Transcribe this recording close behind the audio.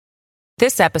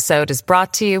This episode is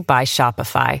brought to you by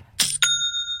Shopify.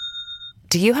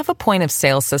 Do you have a point of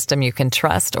sale system you can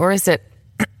trust, or is it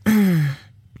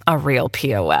a real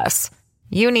POS?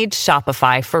 You need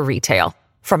Shopify for retail.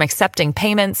 From accepting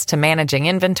payments to managing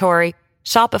inventory,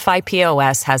 Shopify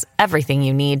POS has everything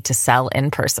you need to sell in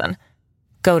person.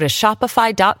 Go to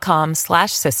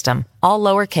shopify.com/system, all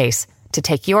lowercase, to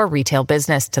take your retail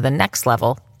business to the next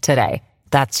level today.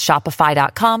 That's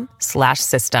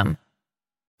shopify.com/system.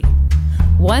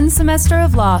 One semester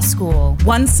of law school.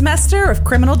 One semester of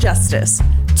criminal justice.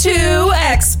 Two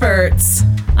experts.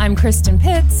 I'm Kristen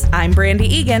Pitts. I'm Brandy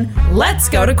Egan. Let's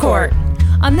go to court.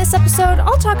 On this episode,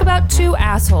 I'll talk about two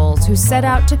assholes who set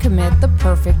out to commit the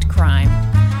perfect crime.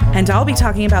 And I'll be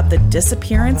talking about the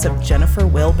disappearance of Jennifer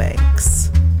Wilbanks.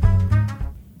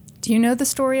 Do you know the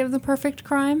story of the perfect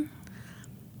crime?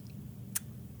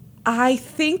 I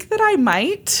think that I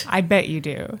might. I bet you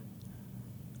do.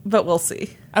 But we'll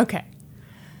see. Okay.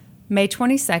 May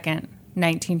 22nd,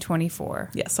 1924.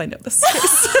 Yes, I know this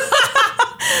case.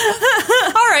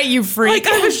 All right, you freak.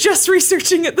 Like, I was just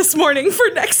researching it this morning for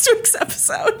next week's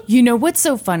episode. You know what's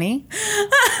so funny?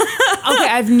 Okay,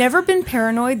 I've never been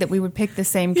paranoid that we would pick the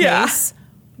same case,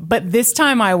 but this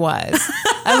time I was.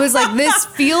 I was like, this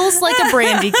feels like a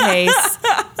Brandy case.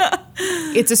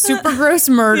 It's a super gross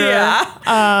murder.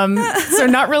 Yeah. So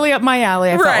not really up my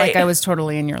alley. I felt like I was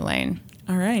totally in your lane.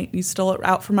 All right, you stole it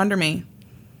out from under me.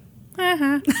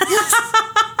 Uh-huh.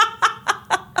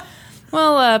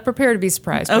 Well, prepare to be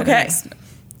surprised. Okay.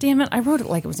 Damn it, I wrote it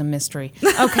like it was a mystery.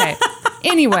 Okay.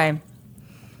 Anyway,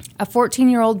 a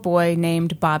 14-year-old boy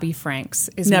named Bobby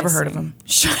Franks is Never missing. heard of him.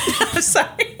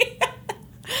 Sorry.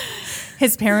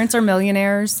 His parents are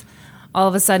millionaires. All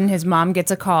of a sudden, his mom gets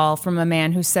a call from a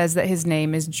man who says that his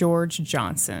name is George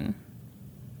Johnson.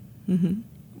 Mm-hmm.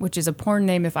 Which is a porn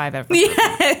name if I've ever heard.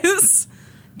 Yes.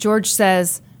 George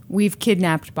says, "We've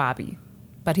kidnapped Bobby,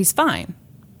 but he's fine.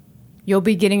 You'll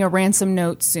be getting a ransom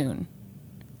note soon."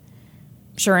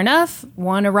 Sure enough,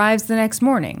 one arrives the next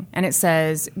morning, and it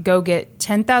says, "Go get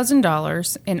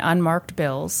 $10,000 in unmarked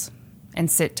bills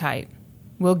and sit tight.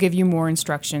 We'll give you more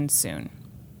instructions soon."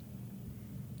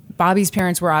 Bobby's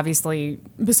parents were obviously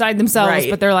beside themselves,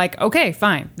 but they're like, okay,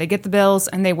 fine. They get the bills,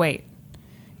 and they wait.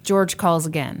 George calls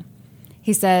again.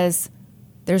 He says,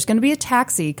 "There's going to be a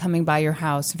taxi coming by your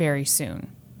house very soon.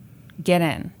 Get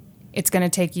in. It's going to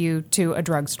take you to a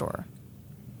drugstore."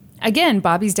 Again,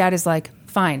 Bobby's dad is like,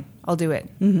 fine, I'll do it.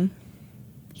 Mm-hmm.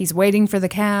 He's waiting for the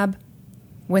cab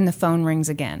when the phone rings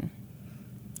again.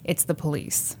 It's the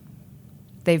police.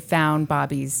 They've found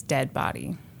Bobby's dead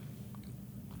body.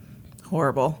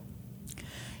 Horrible.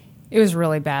 It was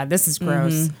really bad. This is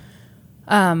gross.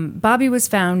 Mm-hmm. Bobby was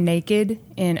found naked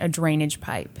in a drainage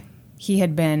pipe. He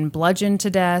had been bludgeoned to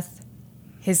death.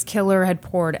 His killer had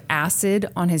poured acid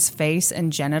on his face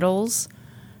and genitals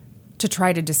to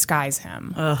try to disguise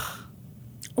him. Ugh.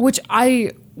 Which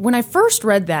when I first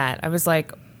read that, I was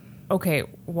like, okay,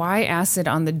 why acid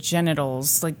on the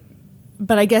genitals? Like,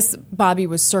 but I guess Bobby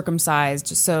was circumcised,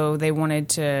 so they wanted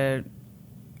to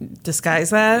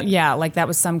disguise that? Yeah, like that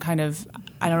was some kind of,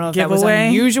 I don't know if giveaway? That was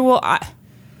unusual.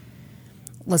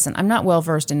 Listen, I'm not well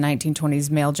versed in 1920s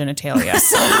male genitalia.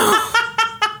 So.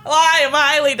 Well, I am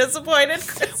highly disappointed,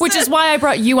 Kristen. Which is why I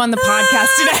brought you on the podcast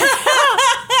today.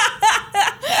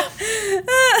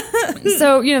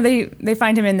 So, they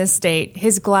find him in this state.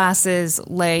 His glasses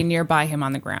lay nearby him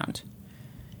on the ground.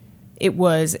 It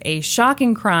was a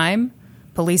shocking crime.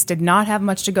 Police did not have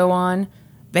much to go on.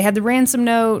 They had the ransom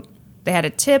note. They had a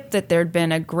tip that there'd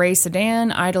been a gray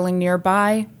sedan idling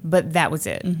nearby, but that was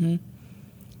it. Mm-hmm.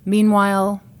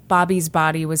 Meanwhile, Bobby's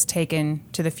body was taken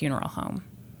to the funeral home.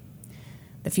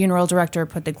 The funeral director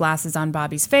put the glasses on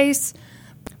Bobby's face,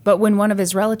 but when one of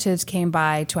his relatives came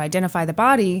by to identify the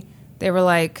body, they were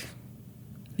like,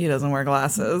 he doesn't wear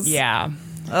glasses. Yeah.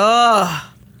 Ugh.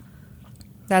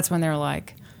 That's when they were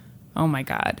like, oh my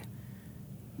God,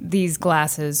 these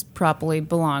glasses probably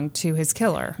belong to his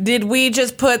killer. Did we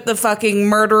just put the fucking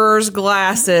murderer's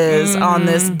glasses on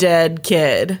this dead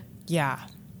kid? Yeah.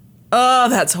 Oh,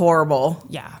 that's horrible.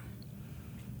 Yeah.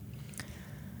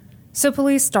 So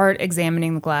police start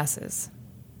examining the glasses.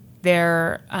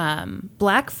 They're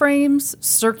black frames,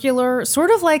 circular,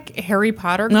 sort of like Harry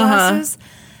Potter glasses.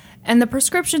 And the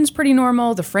prescription's pretty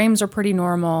normal. The frames are pretty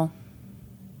normal.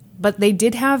 But they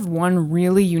did have one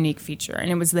really unique feature, and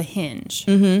it was the hinge.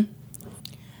 Mm-hmm.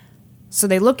 So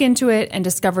they look into it and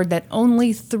discovered that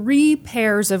only 3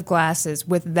 pairs of glasses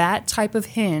with that type of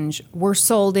hinge were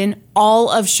sold in all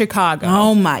of Chicago.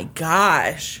 Oh, my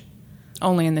gosh.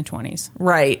 Only in the 20s.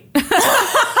 Right.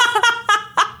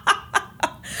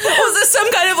 Was this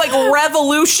some kind of, like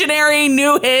revolutionary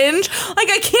new hinge. Like,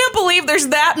 I can't believe there's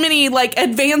that many like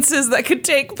advances that could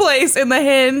take place in the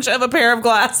hinge of a pair of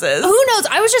glasses. Who knows?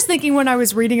 I was just thinking when I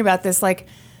was reading about this, like,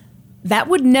 that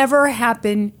would never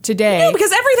happen today. No,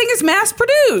 because everything is mass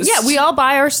produced. Yeah, we all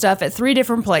buy our stuff at 3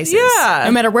 different places. Yeah.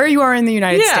 No matter where you are in the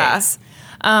United States.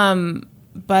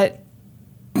 But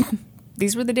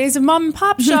these were the days of mom and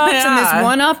pop shops, and this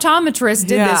one optometrist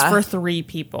did this for 3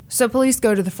 people. So police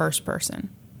go to the first person.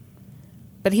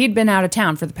 But he'd been out of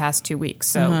town for the past 2 weeks,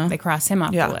 so they cross him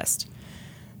off the list.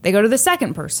 They go to the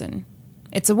second person.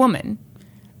 It's a woman.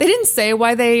 They didn't say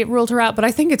why they ruled her out, but I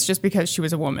think it's just because she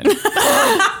was a woman.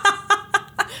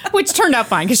 Which turned out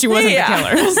fine, because she wasn't the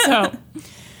killer. So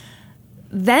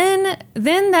then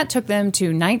that took them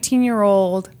to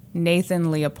 19-year-old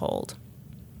Nathan Leopold.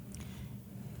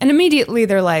 And immediately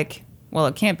they're like, well,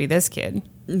 it can't be this kid.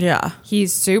 Yeah.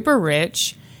 He's super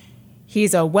rich.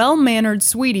 He's a well-mannered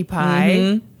sweetie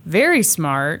pie. Very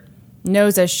smart.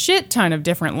 Knows a shit ton of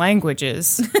different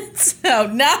languages. So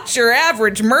not your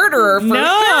average murderer for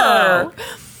sure.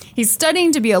 He's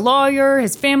studying to be a lawyer.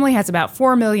 His family has about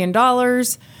 $4 million in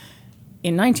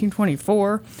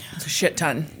 1924. It's a shit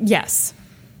ton. Yes.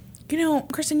 You know,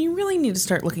 Kristen, you really need to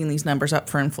start looking these numbers up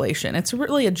for inflation. It's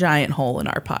really a giant hole in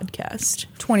our podcast.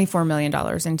 $24 million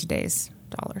in today's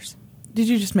dollars. Did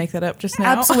you just make that up just now?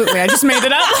 Absolutely. I just made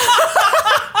it up.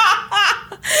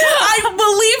 I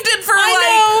believed it for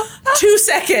 2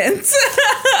 seconds.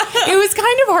 It was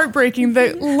kind of heartbreaking,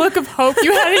 the look of hope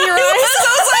you had in your eyes.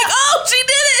 I was like, oh, she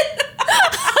did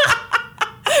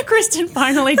it. Kristen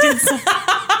finally did something.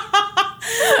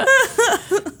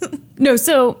 No,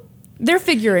 so they're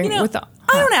figuring with the...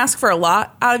 I don't ask for a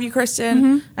lot out of you,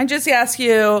 Kristen. I just ask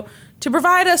you to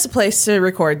provide us a place to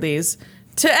record these,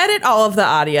 to edit all of the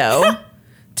audio,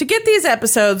 to get these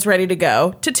episodes ready to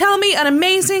go, to tell me an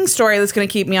amazing story that's going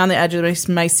to keep me on the edge of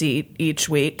my seat each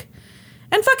week,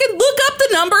 and fucking look up the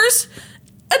numbers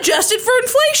adjusted for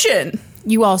inflation.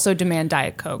 You also demand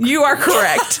Diet Coke. You are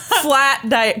correct. Flat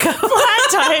Diet Coke.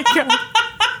 Flat Diet Coke.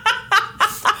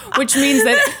 Which means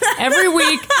that every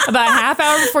week, about a half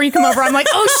hour before you come over, I'm like,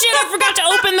 oh shit, I forgot to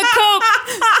open the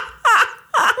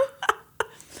Coke.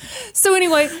 So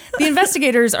anyway, the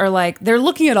investigators are like, they're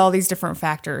looking at all these different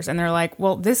factors, and they're like,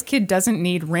 well, this kid doesn't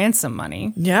need ransom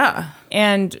money. Yeah.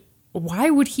 And why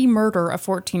would he murder a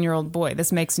 14-year-old boy?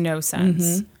 This makes no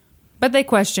sense. But they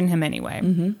question him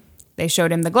anyway. They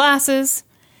showed him the glasses,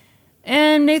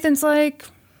 and Nathan's like,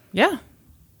 yeah,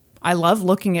 I love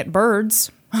looking at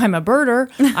birds. I'm a birder.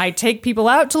 I take people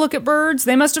out to look at birds.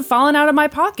 They must have fallen out of my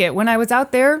pocket when I was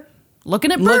out there looking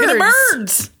at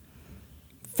birds.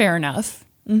 Fair enough.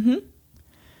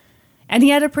 And he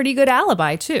had a pretty good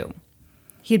alibi, too.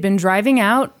 He'd been driving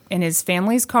out in his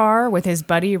family's car with his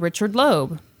buddy Richard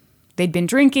Loeb. They'd been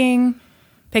drinking,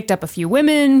 picked up a few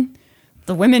women.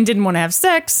 The women didn't want to have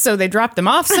sex, so they dropped them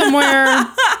off somewhere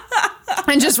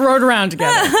and just rode around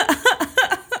together.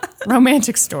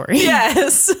 Romantic story.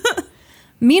 Yes.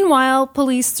 Meanwhile,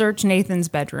 police search Nathan's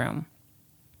bedroom.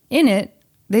 In it,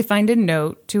 they find a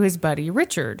note to his buddy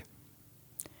Richard.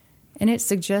 And it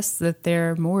suggests that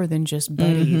they're more than just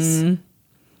buddies.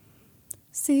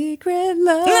 Secret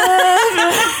love.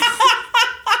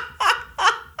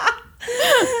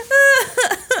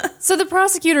 So the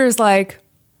prosecutor is like,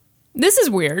 this is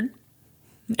weird.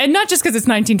 And not just because it's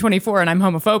 1924 and I'm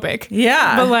homophobic.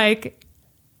 Yeah. But like,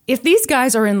 if these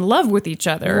guys are in love with each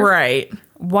other. Right.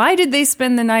 Why did they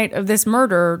spend the night of this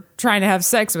murder trying to have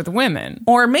sex with women?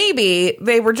 Or maybe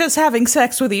they were just having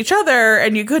sex with each other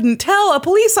and you couldn't tell a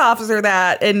police officer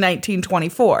that in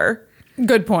 1924.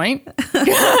 Good point. But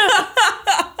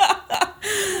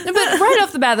right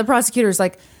off the bat, the prosecutor's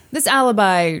like, this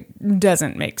alibi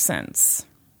doesn't make sense.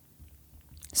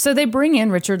 So they bring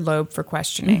in Richard Loeb for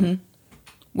questioning.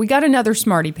 We got another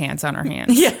smarty pants on our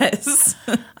hands. Yes.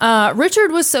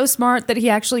 Richard was so smart that he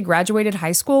actually graduated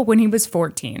high school when he was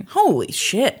 14. Holy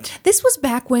shit. This was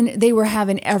back when they were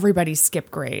having everybody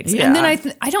skip grades. Yeah. And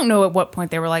then I don't know at what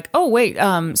point they were like, oh, wait,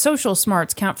 social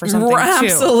smarts count for something too.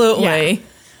 Absolutely.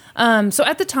 Yeah. So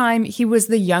at the time, he was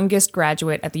the youngest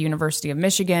graduate at the University of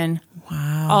Michigan.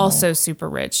 Wow. Also super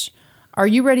rich. Are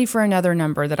you ready for another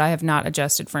number that I have not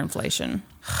adjusted for inflation?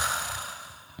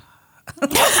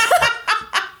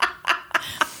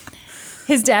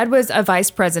 His dad was a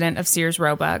vice president of Sears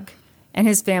Roebuck, and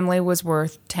his family was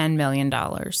worth $10 million.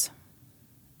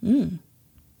 11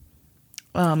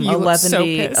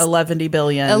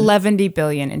 billion. 11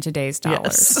 billion in today's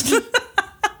dollars.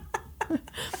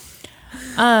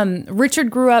 Yes. Richard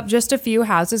grew up just a few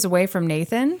houses away from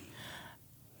Nathan.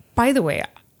 By the way,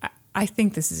 I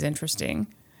think this is interesting.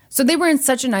 So they were in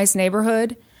such a nice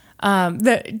neighborhood.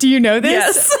 Do you know this?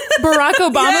 Yes. Barack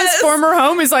Obama's former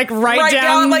home is like right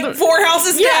down like 4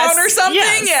 houses down or something.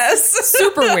 Yes.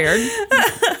 Super weird.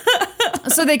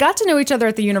 So they got to know each other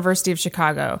at the University of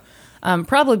Chicago,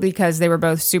 probably because they were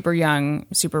both super young,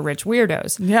 super rich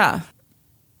weirdos. Yeah.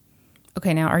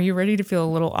 Okay, now are you ready to feel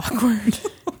a little awkward?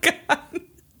 Oh,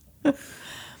 God.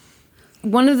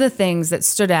 One of the things that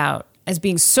stood out as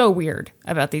being so weird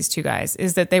about these two guys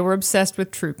is that they were obsessed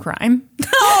with true crime.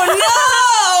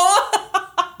 Oh,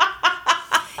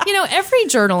 no! You know, every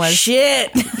journalist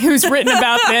Shit. who's written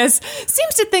about this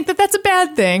seems to think that that's a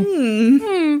bad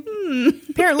thing.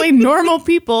 Apparently, normal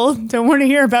people don't want to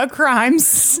hear about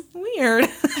crimes. Weird.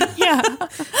 Yeah.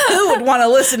 Who would want to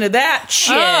listen to that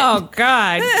shit? Oh,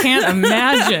 God. Can't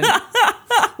imagine.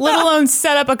 Let alone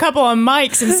set up a couple of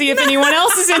mics and see if anyone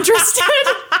else is interested.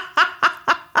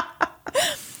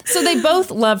 So they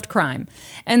both loved crime,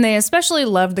 and they especially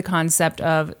loved the concept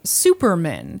of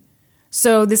supermen.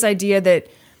 So this idea that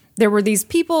there were these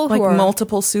people who are...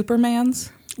 multiple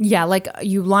Supermans? Yeah, like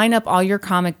you line up all your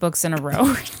comic books in a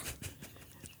row.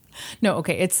 No,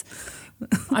 okay, it's...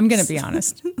 I'm going to be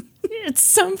honest. It's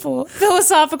some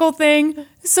philosophical thing.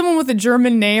 Someone with a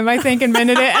German name, I think,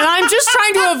 invented it. And I'm just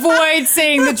trying to avoid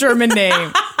saying the German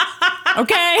name.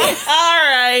 Okay? All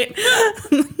right.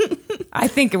 I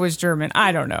think it was German.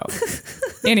 I don't know.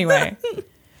 Anyway.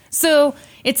 So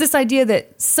it's this idea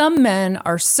that some men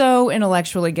are so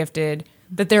intellectually gifted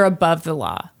that they're above the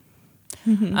law.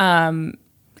 Mm-hmm. And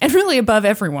really above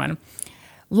everyone.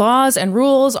 Laws and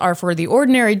rules are for the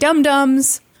ordinary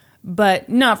dum-dums, but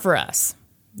not for us.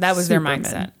 That was Superman.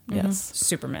 Their mindset. Yes. Mm-hmm.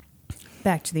 Superman.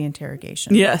 Back to the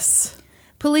interrogation. Yes.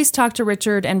 Police talked to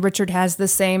Richard, and Richard has the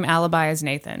same alibi as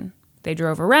Nathan. They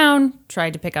drove around,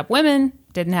 tried to pick up women,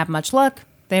 didn't have much luck.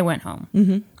 They went home.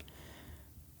 Mm-hmm.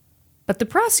 But the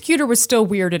prosecutor was still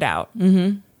weirded out.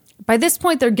 Mm-hmm. By this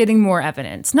point, they're getting more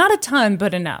evidence. Not a ton,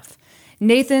 but enough.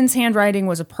 Nathan's handwriting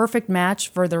was a perfect match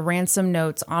for the ransom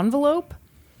note's envelope.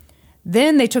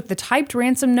 Then they took the typed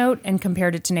ransom note and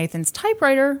compared it to Nathan's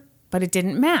typewriter, but it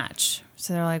didn't match.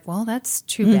 So they're like, well, that's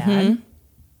too bad.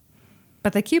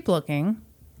 But they keep looking.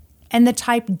 And the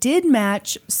type did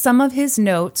match some of his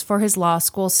notes for his law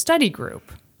school study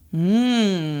group.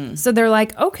 So they're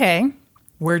like, okay.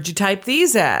 Where'd you type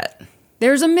these at?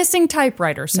 There's a missing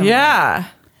typewriter somewhere. Yeah.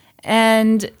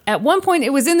 And at one point,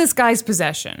 it was in this guy's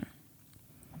possession.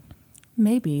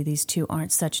 Maybe these two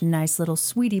aren't such nice little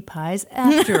sweetie pies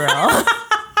after all.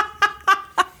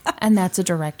 And that's a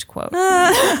direct quote.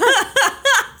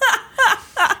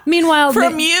 Meanwhile...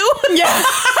 From you? Yeah.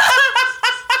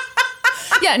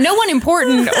 Yeah, no one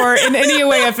important or in any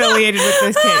way affiliated with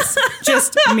this case.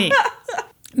 Just me.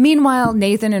 Meanwhile,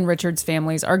 Nathan and Richard's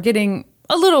families are getting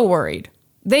a little worried.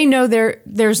 They know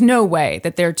there's no way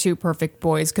that their two perfect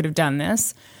boys could have done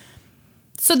this.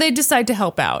 So they decide to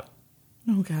help out.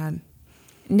 Oh, God.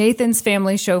 Nathan's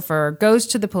family chauffeur goes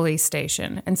to the police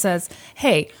station and says,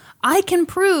 hey, I can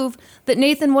prove that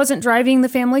Nathan wasn't driving the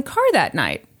family car that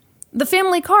night. The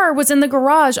family car was in the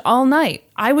garage all night.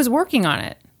 I was working on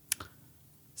it.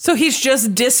 So he's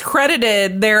just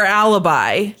discredited their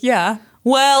alibi. Yeah.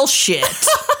 Well, shit.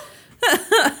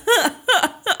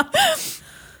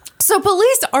 So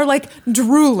police are like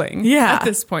drooling Yeah. at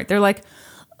this point. They're like,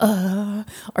 are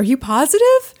you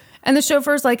positive? And the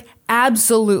chauffeur's like,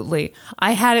 absolutely.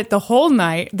 I had it the whole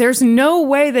night. There's no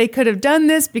way they could have done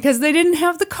this because they didn't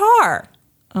have the car.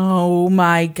 Oh,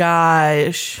 my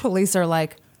gosh. Police are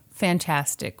like,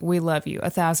 fantastic. We love you.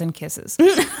 1,000 kisses.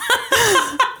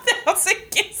 1,000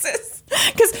 kisses.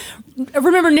 Because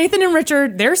remember, Nathan and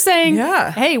Richard, they're saying,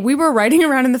 Yeah. hey, we were riding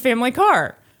around in the family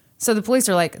car. So the police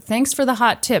are like, thanks for the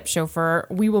hot tip, chauffeur.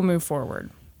 We will move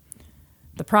forward.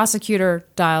 The prosecutor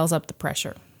dials up the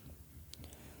pressure.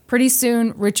 Pretty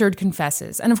soon, Richard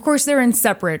confesses. And of course, they're in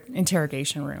separate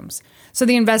interrogation rooms. So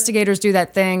the investigators do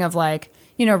that thing of like,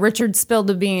 you know, Richard spilled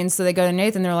the beans. So they go to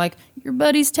Nathan. They're like, your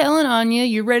buddy's telling on you.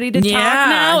 You ready to talk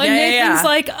now? And Nathan's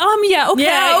like, yeah, okay.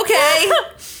 Yeah, okay.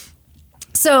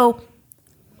 So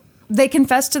they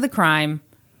confess to the crime.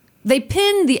 They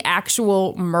pin the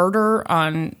actual murder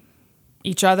on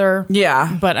each other.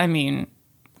 Yeah. But I mean,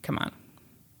 come on.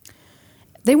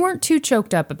 They weren't too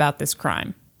choked up about this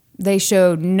crime. They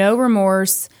showed no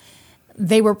remorse.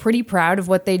 They were pretty proud of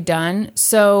what they'd done.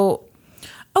 So,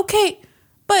 Okay,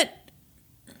 but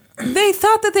they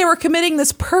thought that they were committing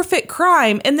this perfect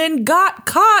crime and then got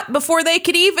caught before they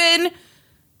could even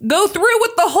go through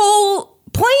with the whole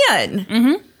plan.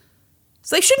 Mm-hmm.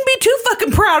 So they shouldn't be too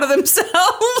fucking proud of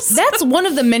themselves. That's one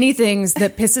of the many things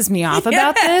that pisses me off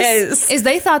about this, is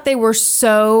they thought they were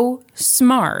so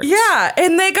smart. Yeah,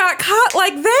 and they got caught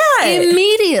like that.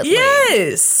 Immediately.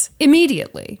 Yes.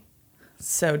 Immediately.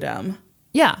 So dumb.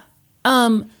 Yeah.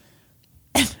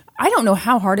 I don't know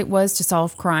how hard it was to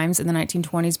solve crimes in the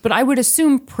 1920s, but I would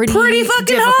assume pretty fucking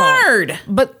difficult. hard.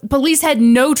 But police had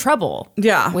no trouble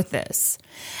Yeah. with this.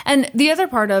 And the other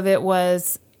part of it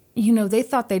was, you know, they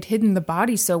thought they'd hidden the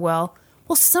body so well.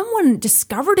 Well, someone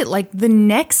discovered it like the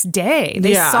next day.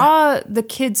 They saw the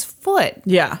kid's foot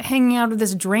hanging out of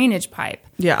this drainage pipe.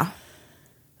 Yeah.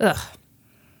 Ugh.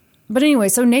 But anyway,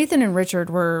 so Nathan and Richard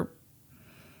were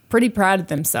pretty proud of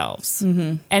themselves.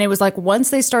 Mm-hmm. And it was like once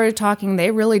they started talking,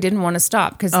 they really didn't want to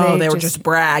stop because they were just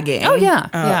bragging. Oh, yeah.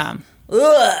 Yeah.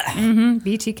 Ugh. Mm-hmm.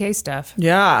 BTK stuff.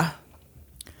 Yeah.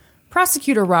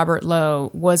 Prosecutor Robert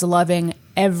Lowe was loving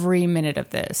every minute of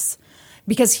this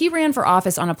because he ran for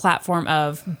office on a platform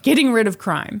of getting rid of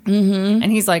crime. Mm-hmm.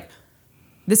 And he's like,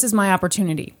 this is my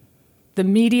opportunity. The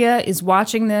media is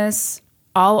watching this.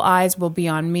 All eyes will be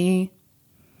on me.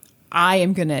 I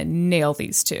am going to nail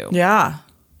these two. Yeah.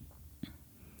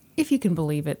 If you can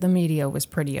believe it, the media was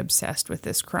pretty obsessed with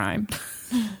this crime.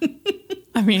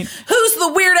 I mean, who's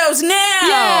the weirdos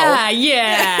now?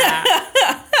 Yeah.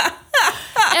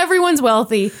 Everyone's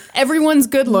wealthy. Everyone's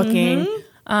good looking.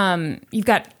 Mm-hmm. You've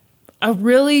got a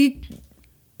really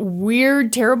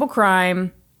weird, terrible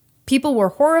crime. People were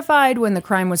horrified when the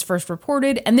crime was first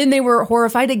reported, and then they were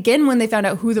horrified again when they found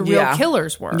out who the real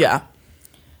killers were. Yeah.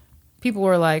 People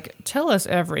were like, tell us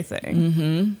everything.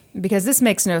 Mm-hmm. Because this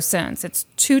makes no sense. It's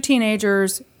two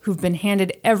teenagers who've been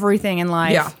handed everything in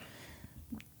life. Yeah.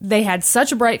 They had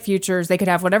such bright futures. They could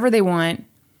have whatever they want.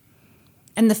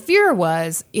 And the fear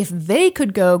was, if they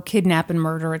could go kidnap and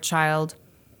murder a child,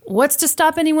 what's to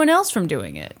stop anyone else from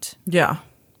doing it? Yeah.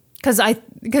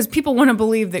 Because people want to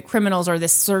believe that criminals are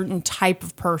this certain type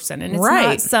of person. And it's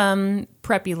not some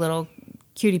preppy little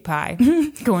cutie pie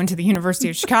going to the University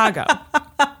of Chicago.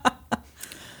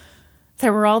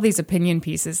 There were all these opinion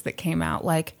pieces that came out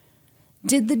like,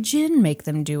 did the gin make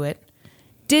them do it?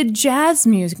 Did jazz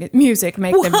music make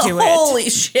them do it? Holy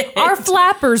shit. Are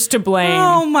flappers to blame?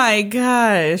 Oh my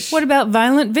gosh. What about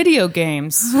violent video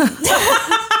games?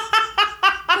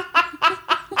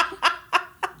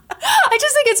 I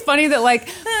just think it's funny that, like,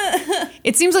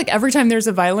 it seems like every time there's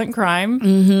a violent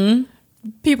crime,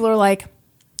 people are like,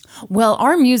 well,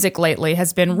 our music lately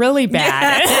has been really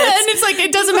bad. Yes. And it's like,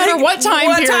 it doesn't matter what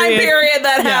time period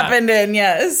that happened in,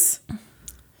 yes.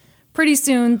 Pretty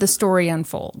soon, the story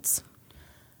unfolds.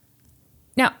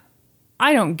 Now,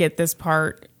 I don't get this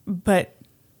part, but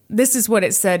this is what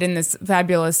it said in this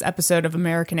fabulous episode of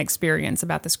American Experience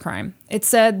about this crime. It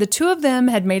said the two of them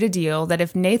had made a deal that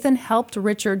if Nathan helped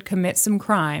Richard commit some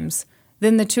crimes,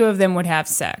 then the two of them would have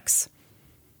sex.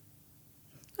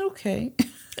 Okay.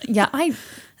 Yeah,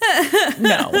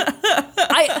 no.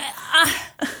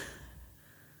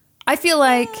 I feel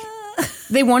like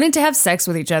they wanted to have sex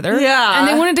with each other. Yeah. And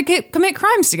they wanted to commit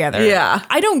crimes together. Yeah.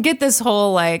 I don't get this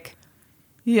whole, like,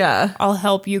 yeah, I'll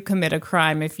help you commit a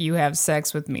crime if you have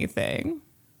sex with me thing.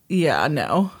 Yeah,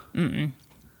 no. Mm-mm.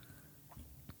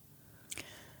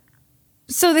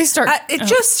 So they start... it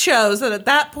just shows that at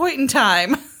that point in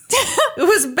time, it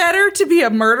was better to be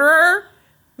a murderer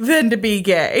than to be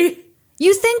gay.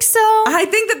 You think so? I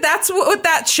think that that's what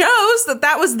that shows,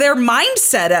 that was their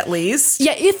mindset at least.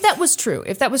 Yeah, if that was true.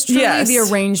 If that was truly Yes. the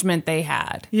arrangement they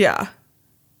had. Yeah.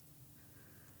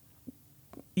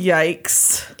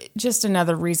 Yikes. Just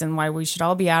another reason why we should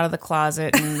all be out of the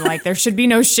closet and, like, there should be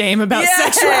no shame about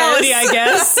Yes. sexuality, I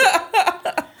guess.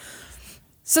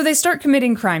 So they start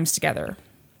committing crimes together.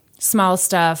 Small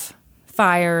stuff,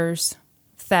 fires,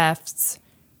 thefts,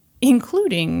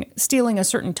 including stealing a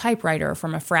certain typewriter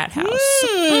from a frat house.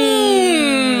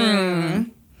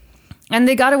 Mm. And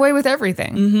they got away with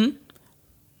everything. Mm-hmm.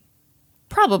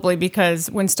 Probably because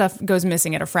when stuff goes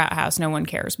missing at a frat house, no one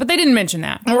cares. But they didn't mention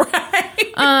that.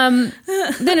 Right.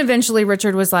 Then eventually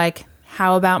Richard was like,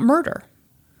 how about murder?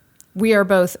 We are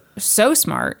both so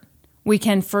smart. We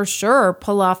can for sure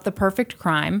pull off the perfect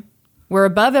crime. We're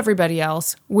above everybody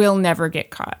else. We'll never get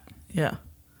caught. Yeah.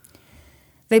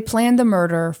 They planned the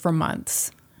murder for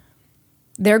months.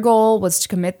 Their goal was to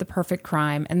commit the perfect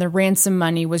crime, and the ransom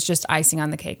money was just icing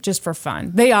on the cake, just for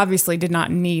fun. They obviously did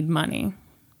not need money.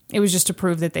 It was just to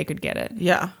prove that they could get it.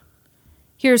 Yeah.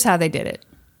 Here's how they did it.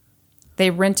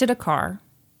 They rented a car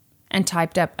and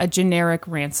typed up a generic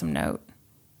ransom note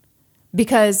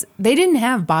because they didn't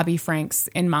have Bobby Franks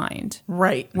in mind.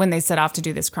 Right. When they set off to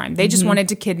do this crime. They just wanted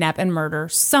to kidnap and murder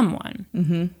someone.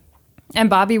 Mm-hmm. And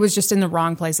Bobby was just in the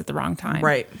wrong place at the wrong time.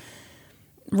 Right.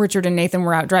 Richard and Nathan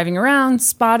were out driving around,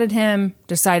 spotted him,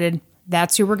 decided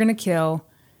that's who we're going to kill.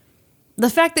 The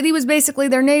fact that he was basically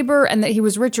their neighbor and that he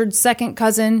was Richard's second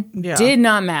cousin did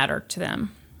not matter to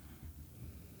them.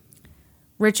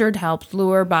 Richard helped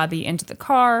lure Bobby into the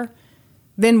car.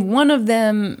 Then one of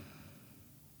them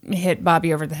hit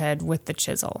Bobby over the head with the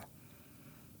chisel.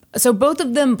 So both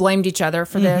of them blamed each other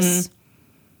for this.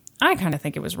 I kind of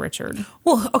think it was Richard.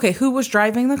 Well, okay, who was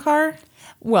driving the car?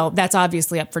 Well, that's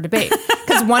obviously up for debate.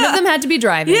 Because one of them had to be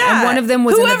driving, and one of them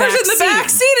was Whoever's in the back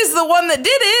seat is the one that did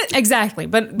it. Exactly.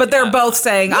 But they're both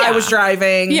saying, I was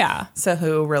driving. Yeah. So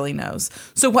who really knows?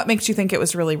 So what makes you think it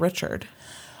was really Richard?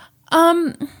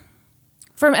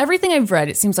 From everything I've read,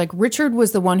 it seems like Richard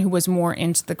was the one who was more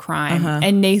into the crime,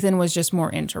 and Nathan was just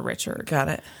more into Richard. Got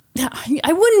it.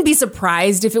 I wouldn't be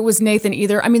surprised if it was Nathan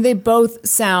either. I mean, they both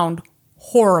sound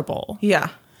horrible. Yeah.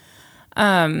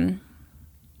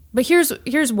 But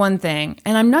here's one thing,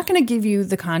 and I'm not going to give you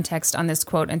the context on this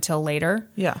quote until later.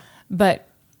 Yeah. But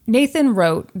Nathan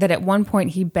wrote that at one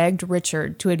point he begged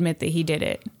Richard to admit that he did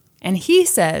it. And he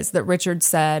says that Richard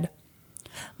said,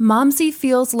 "Momsy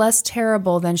feels less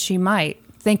terrible than she might,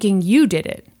 thinking you did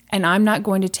it, and I'm not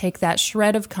going to take that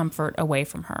shred of comfort away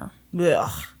from her."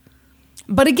 Ugh.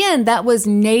 But again, that was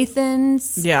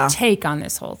Nathan's take on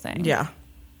this whole thing. Yeah.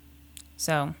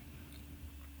 So,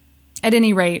 at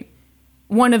any rate,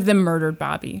 one of them murdered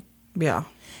Bobby. Yeah.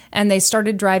 And they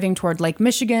started driving toward Lake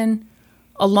Michigan.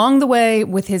 Along the way,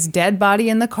 with his dead body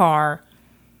in the car,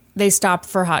 they stopped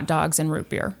for hot dogs and root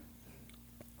beer.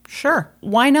 Sure.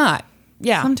 Why not?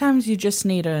 Yeah. Sometimes you just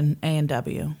need an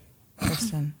A&W.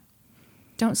 Listen.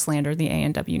 Don't slander the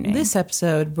A&W name. This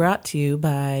episode brought to you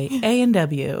by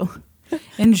A&W.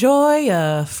 Enjoy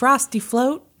a frosty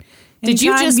float. Did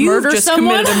you anytime just you've murder just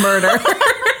someone? committed a murder.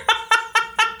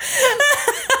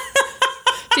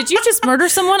 Did you just murder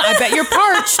someone? I bet you're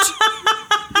parched.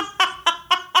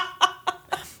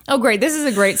 Oh, great. This is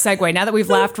a great segue now that we've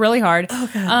laughed really hard.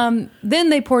 Oh, then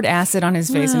they poured acid on his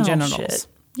face and Oh, genitals. shit.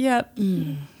 Yep.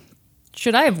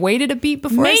 Should I have waited a beat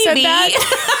before I said that?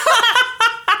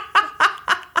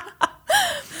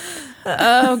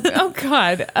 Oh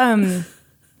God.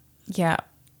 Yeah.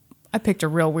 I picked a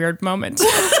real weird moment.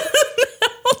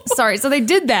 Sorry. So they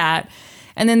did that.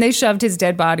 And then they shoved his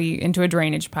dead body into a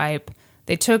drainage pipe.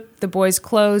 They took the boys'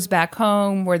 clothes back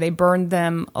home where they burned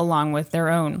them along with their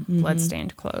own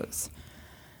blood-stained clothes.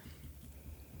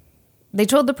 They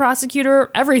told the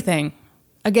prosecutor everything.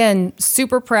 Again,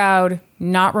 super proud,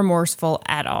 not remorseful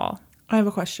at all. I have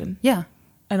a question. Yeah.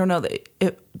 I don't know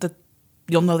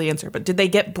you'll know the answer, but did they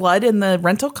get blood in the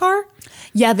rental car?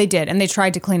 Yeah, they did. And they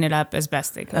tried to clean it up as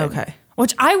best they could. Okay.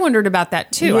 Which I wondered about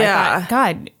that too. Yeah. I thought,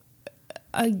 God,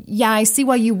 I see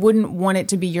why you wouldn't want it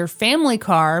to be your family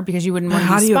car because you wouldn't want to be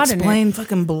spotted in it. How do you explain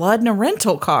fucking blood in a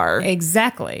rental car?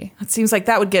 Exactly. It seems like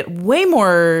that would get way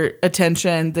more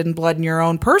attention than blood in your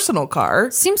own personal car.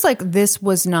 Seems like this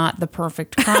was not the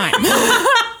perfect crime.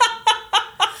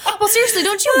 Well, seriously,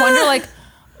 don't you wonder, like,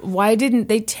 why didn't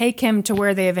they take him to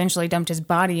where they eventually dumped his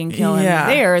body and kill him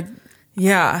there?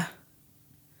 Yeah.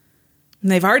 And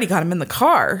they've already got him in the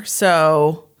car,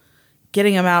 so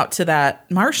getting him out to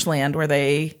that marshland where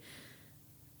that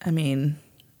wouldn't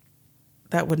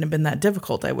have been that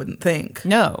difficult, I wouldn't think.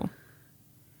 No.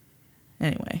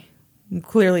 Anyway,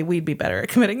 clearly we'd be better at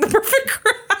committing the perfect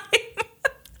crime.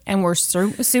 And we're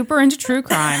super into true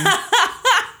crime.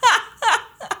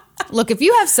 Look, if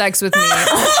you have sex with me...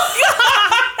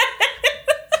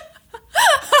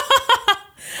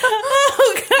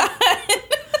 Oh, God.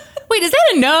 Wait, is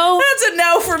that a no? That's a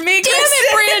no for me, Damn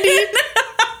it, Brandy.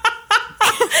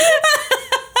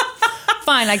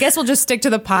 Fine, I guess we'll just stick to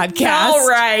the podcast. All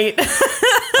right.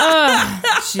 Oh,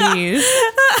 jeez.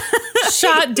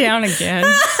 Shot down again.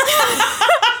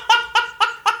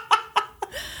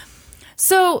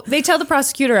 So they tell the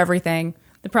prosecutor everything.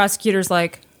 The prosecutor's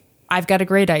like, I've got a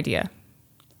great idea.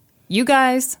 You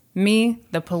guys, me,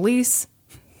 the police,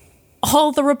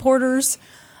 all the reporters,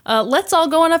 let's all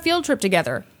go on a field trip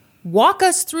together. Walk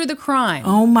us through the crime.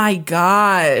 Oh, my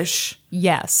gosh.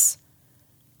 Yes.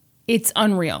 It's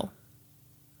unreal.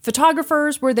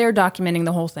 Photographers were there documenting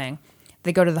the whole thing.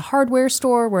 They go to the hardware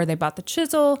store where they bought the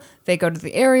chisel. They go to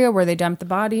the area where they dumped the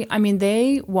body. I mean,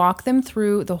 they walk them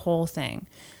through the whole thing.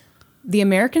 The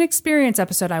American Experience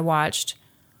episode I watched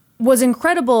was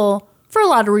incredible for a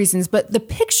lot of reasons, but the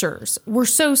pictures were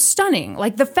so stunning.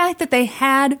 Like the fact that they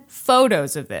had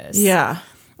photos of this. Yeah.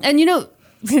 And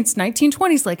it's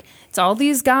 1920s. Like, it's all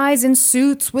these guys in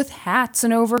suits with hats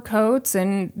and overcoats,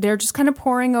 and they're just kind of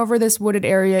pouring over this wooded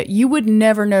area. You would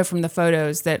never know from the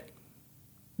photos that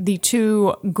the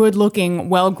two good-looking,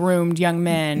 well-groomed young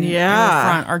men in the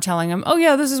front are telling him, oh,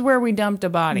 yeah, this is where we dumped a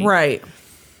body. Right.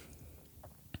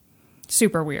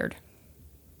 Super weird.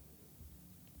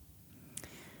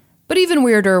 But even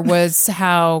weirder was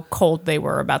how cold they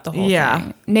were about the whole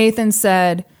thing. Nathan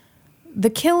said, the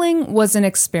killing was an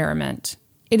experiment.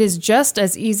 It is just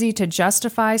as easy to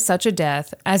justify such a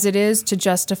death as it is to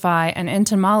justify an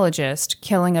entomologist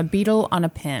killing a beetle on a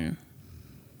pin.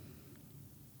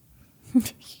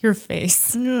 Your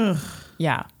face. Ugh.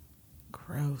 Yeah.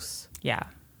 Gross. Yeah.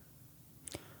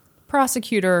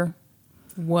 Prosecutor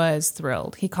was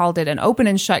thrilled. He called it an open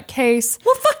and shut case.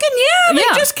 Well, fucking yeah. They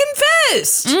just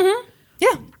confessed. Mm-hmm.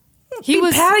 Yeah. He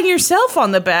was patting yourself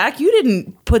on the back. You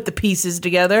didn't put the pieces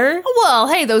together. Well,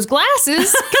 hey, those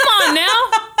glasses. Come on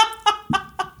now.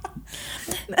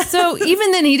 So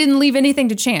even then, he didn't leave anything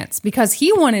to chance because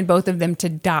he wanted both of them to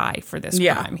die for this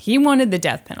crime. He wanted the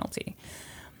death penalty.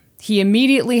 He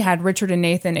immediately had Richard and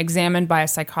Nathan examined by a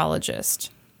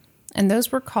psychologist. And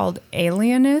those were called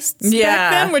alienists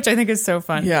back then, which I think is so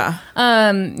fun. Yeah.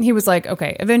 He was like,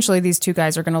 okay, eventually these two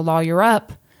guys are going to lawyer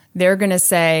up. They're going to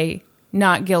say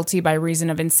not guilty by reason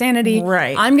of insanity.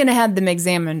 Right. I'm going to have them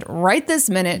examined right this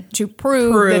minute to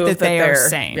prove that they are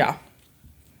sane. Yeah.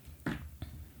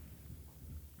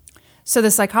 So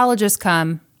the psychologists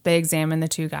come, they examine the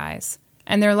two guys.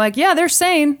 And they're like, yeah, they're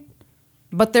sane,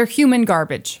 but they're human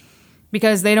garbage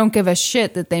because they don't give a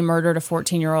shit that they murdered a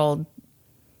 14-year-old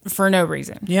for no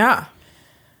reason. Yeah.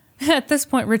 At this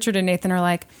point, Richard and Nathan are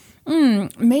like,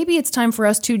 maybe it's time for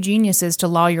us two geniuses to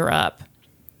lawyer up.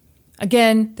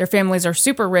 Again, their families are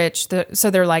super rich,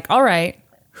 so they're like, all right,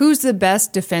 who's the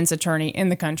best defense attorney in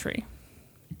the country?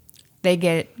 They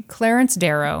get Clarence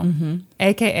Darrow,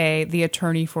 a.k.a. the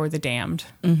attorney for the damned.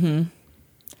 Mm-hmm.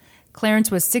 Clarence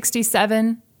was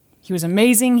 67. He was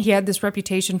amazing. He had this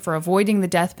reputation for avoiding the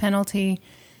death penalty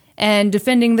and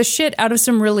defending the shit out of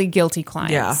some really guilty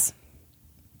clients. Yeah.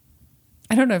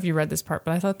 I don't know if you read this part,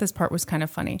 but I thought this part was kind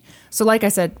of funny. So like I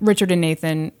said, Richard and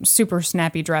Nathan, super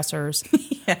snappy dressers.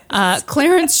 Yes.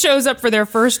 Clarence shows up for their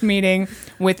first meeting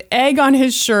with egg on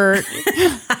his shirt.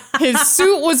 His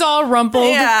suit was all rumpled.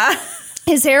 Yeah.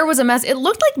 His hair was a mess. It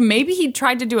looked like maybe he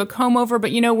tried to do a comb over,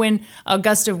 but you know when a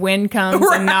gust of wind comes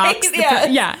and knocks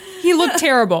the he looked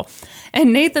terrible.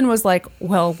 And Nathan was like,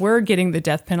 well, we're getting the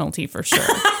death penalty for sure.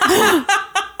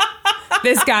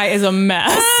 This guy is a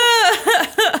mess.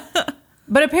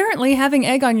 But apparently having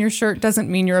egg on your shirt doesn't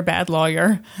mean you're a bad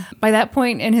lawyer. By that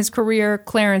point in his career,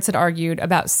 Clarence had argued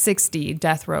about 60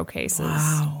 death row cases.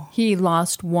 Wow. He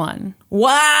lost one.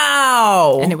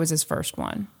 Wow. And it was his first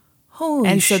one. Holy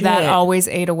and so shit. that always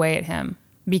ate away at him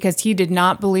because he did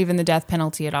not believe in the death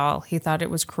penalty at all. He thought it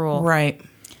was cruel. Right.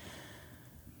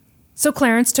 So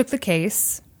Clarence took the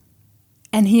case,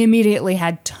 and he immediately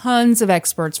had tons of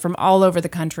experts from all over the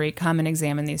country come and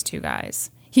examine these two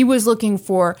guys. He was looking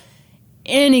for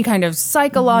any kind of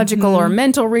psychological or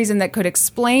mental reason that could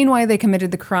explain why they committed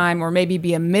the crime or maybe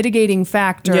be a mitigating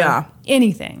factor. Yeah.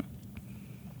 Anything.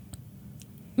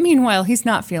 Meanwhile, he's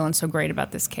not feeling so great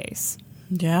about this case.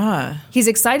 Yeah. He's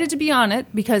excited to be on it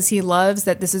because he loves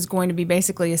that this is going to be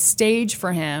basically a stage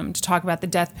for him to talk about the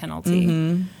death penalty.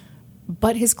 Mm-hmm.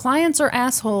 But his clients are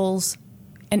assholes,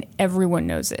 and everyone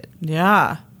knows it.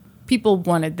 Yeah. People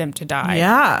wanted them to die.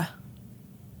 Yeah.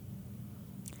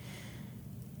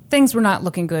 Things were not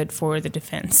looking good for the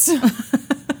defense.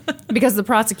 Because the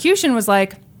prosecution was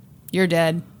like, you're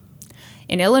dead.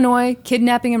 In Illinois,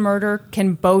 kidnapping and murder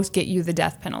can both get you the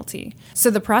death penalty. So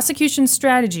the prosecution's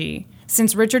strategy,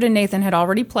 since Richard and Nathan had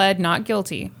already pled not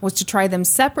guilty, was to try them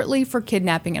separately for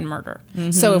kidnapping and murder.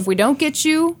 Mm-hmm. So if we don't get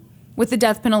you with the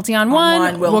death penalty on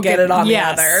one, we'll get it on the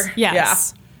other.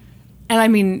 Yes. Yeah. And I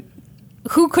mean,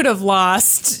 who could have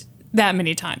lost that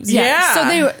many times? Yeah.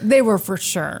 So they were for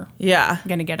sure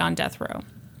going to get on death row.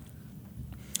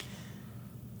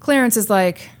 Clarence is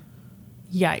like,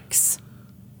 yikes.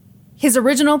 His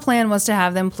original plan was to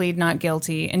have them plead not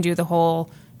guilty and do the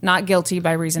whole not guilty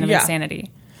by reason of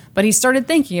insanity. But he started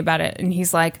thinking about it, and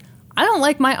he's like, I don't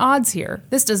like my odds here.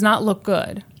 This does not look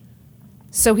good.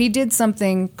 So he did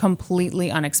something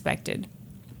completely unexpected.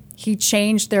 He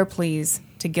changed their pleas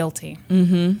to guilty.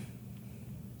 Mm-hmm.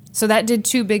 So that did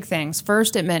two big things.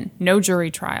 First, it meant no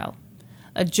jury trial.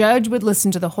 A judge would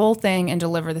listen to the whole thing and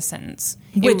deliver the sentence.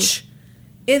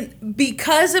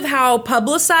 Because of how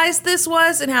publicized this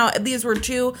was and how these were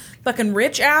two fucking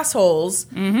rich assholes,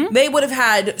 they would have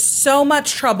had so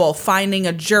much trouble finding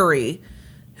a jury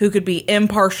who could be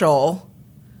impartial.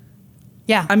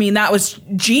 Yeah. I mean, that was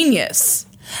genius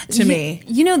to me.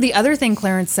 You know, the other thing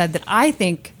Clarence said that I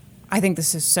think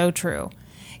this is so true.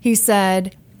 He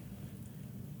said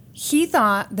He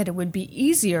thought that it would be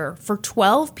easier for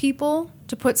 12 people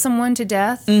to put someone to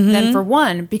death than for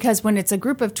one, because when it's a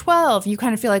group of 12, you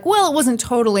kind of feel like, well, it wasn't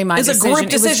totally my decision. It's a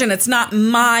group decision. It's not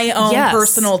my own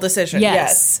personal decision.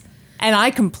 Yes. And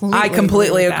I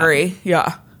completely agree.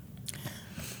 Yeah.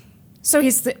 So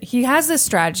he has this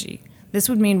strategy. This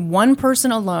would mean one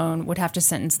person alone would have to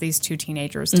sentence these two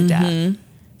teenagers to death.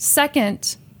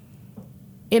 Second,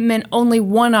 it meant only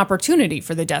one opportunity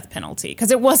for the death penalty,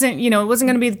 because it wasn't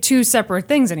going to be two separate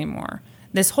things anymore.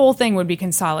 This whole thing would be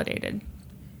consolidated.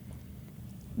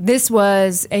 This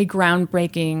was a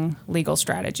groundbreaking legal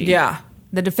strategy. Yeah.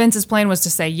 The defense's plan was to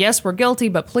say, yes, we're guilty,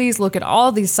 but please look at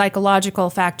all these psychological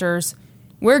factors.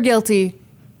 We're guilty.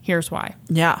 Here's why.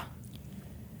 Yeah.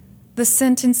 The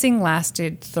sentencing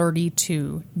lasted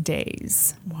 32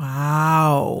 days.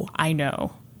 Wow. I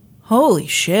know. Holy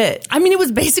shit. I mean, it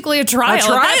was basically a trial. A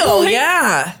trial,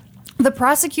 yeah. The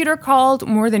prosecutor called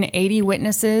more than 80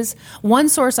 witnesses. One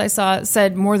source I saw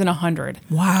said more than 100.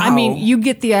 Wow. I mean, you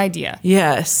get the idea.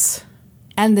 Yes.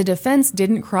 And the defense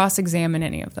didn't cross-examine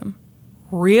any of them.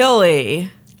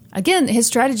 Really? Again, his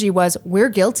strategy was, we're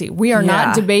guilty. We are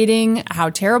not debating how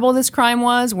terrible this crime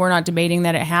was. We're not debating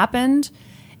that it happened.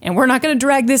 And we're not going to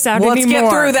drag this out anymore. Let's get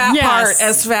through that part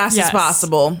as fast as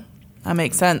possible. That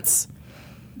makes sense.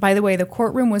 By the way, the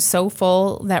courtroom was so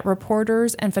full that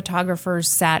reporters and photographers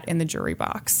sat in the jury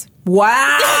box.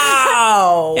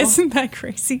 Wow! Isn't that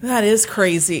crazy? That is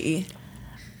crazy.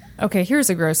 Okay,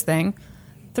 here's a gross thing.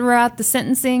 Throughout the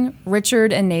sentencing,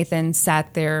 Richard and Nathan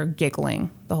sat there giggling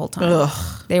the whole time.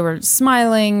 Ugh. They were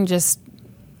smiling, these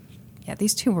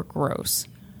two were gross.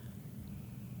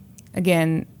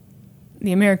 Again,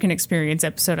 the American Experience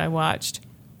episode I watched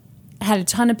had a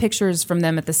ton of pictures from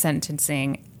them at the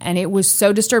sentencing, and it was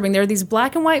so disturbing. There are these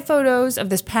black and white photos of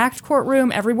this packed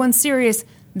courtroom. Everyone's serious.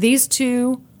 These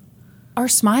two are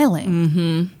smiling.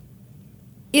 Mm-hmm.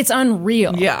 It's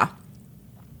unreal. Yeah.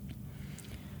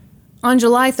 On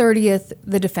July 30th,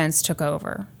 the defense took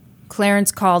over.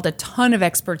 Clarence called a ton of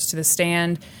experts to the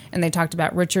stand, and they talked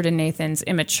about Richard and Nathan's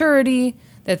immaturity,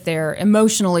 that they're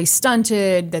emotionally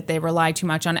stunted, that they rely too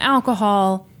much on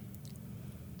alcohol.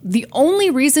 The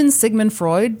only reason Sigmund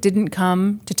Freud didn't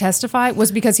come to testify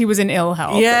was because he was in ill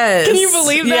health. Yes. Can you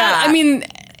believe that? Yeah. I mean,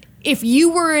 if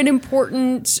you were an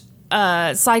important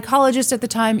psychologist at the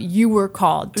time, you were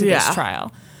called to this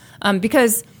trial.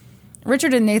 Because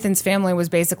Richard and Nathan's family was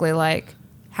basically like,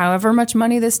 however much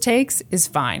money this takes is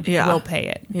fine. Yeah. We'll pay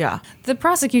it. Yeah. The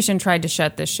prosecution tried to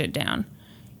shut this shit down.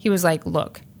 He was like,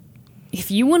 look,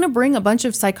 if you want to bring a bunch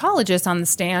of psychologists on the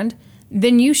stand,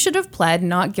 then you should have pled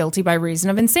not guilty by reason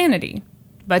of insanity.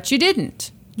 But you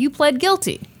didn't. You pled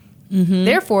guilty. Mm-hmm.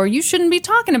 Therefore, you shouldn't be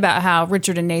talking about how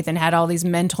Richard and Nathan had all these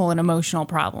mental and emotional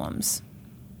problems.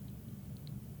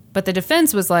 But the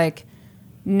defense was like,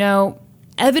 no,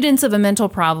 evidence of a mental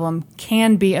problem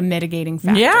can be a mitigating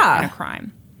factor in a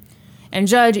crime. And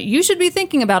judge, you should be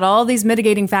thinking about all these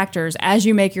mitigating factors as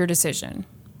you make your decision.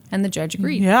 And the judge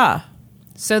agreed. Yeah.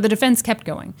 So the defense kept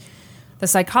going. The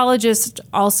psychologists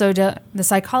also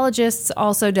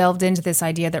delved into this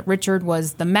idea that Richard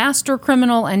was the master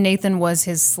criminal and Nathan was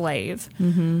his slave.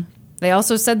 Mm-hmm. They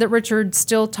also said that Richard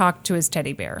still talked to his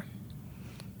teddy bear.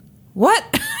 What?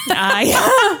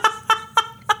 I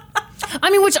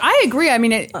mean, which I agree. I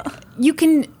mean, you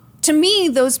can... To me,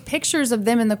 those pictures of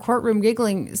them in the courtroom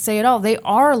giggling say it all. They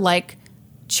are like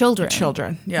children.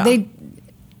 Children, yeah.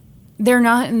 They're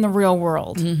not in the real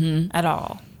world at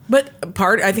all. But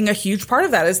I think a huge part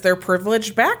of that is their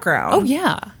privileged background. Oh,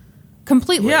 yeah.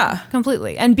 Completely. Yeah.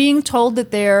 Completely. And being told that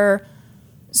they're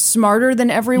smarter than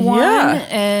everyone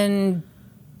and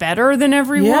better than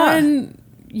everyone.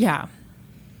 Yeah.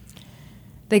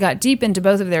 They got deep into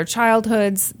both of their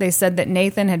childhoods. They said that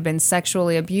Nathan had been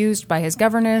sexually abused by his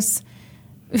governess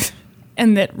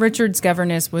and that Richard's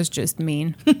governess was just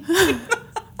mean.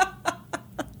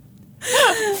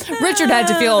 Richard had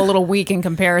to feel a little weak in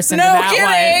comparison to that kidding.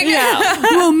 one. Yeah.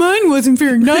 Well, mine wasn't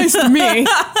very nice to me.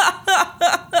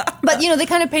 But, they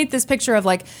kind of paint this picture of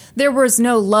like, there was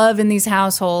no love in these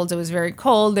households. It was very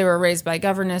cold. They were raised by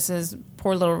governesses,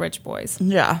 poor little rich boys.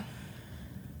 Yeah.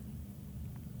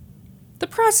 The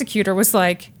prosecutor was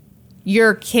like,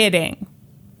 you're kidding.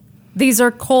 These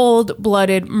are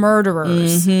cold-blooded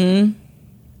murderers. Mm-hmm.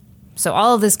 So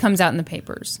all of this comes out in the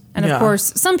papers. And of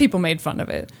course, some people made fun of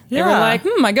it. They were like,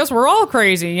 I guess we're all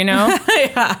crazy,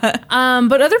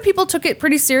 But other people took it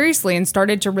pretty seriously and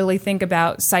started to really think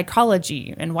about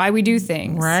psychology and why we do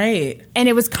things. Right. And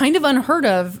it was kind of unheard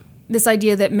of, this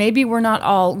idea that maybe we're not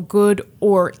all good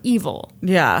or evil.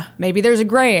 Yeah. Maybe there's a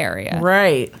gray area.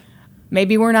 Right.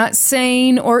 Maybe we're not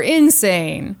sane or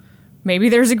insane. Maybe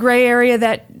there's a gray area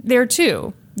there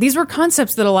too. These were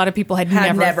concepts that a lot of people had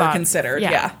never thought. Considered.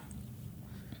 Yeah.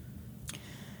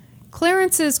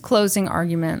 Clarence's closing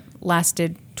argument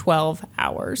lasted 12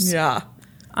 hours. Yeah.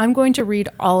 I'm going to read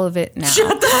all of it now.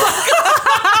 Shut the fuck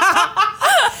up.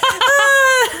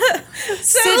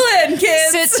 Settle in,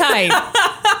 kids. Sit tight.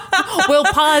 We'll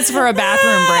pause for a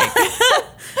bathroom break.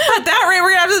 At that rate,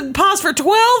 we're going to have to pause for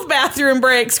 12 bathroom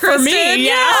breaks, Kristen. For me,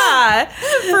 yeah.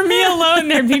 For me alone,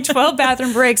 there'd be 12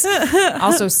 bathroom breaks.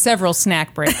 Also, several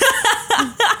snack breaks.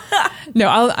 No,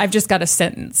 I've just got a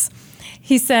sentence.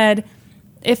 He said,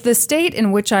 if the state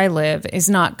in which I live is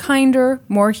not kinder,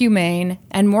 more humane,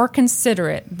 and more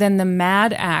considerate than the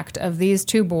mad act of these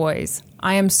two boys,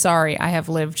 I am sorry I have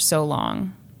lived so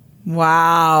long.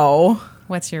 Wow.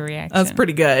 What's your reaction? That's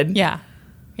pretty good. Yeah.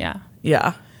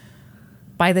 Yeah.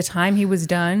 By the time he was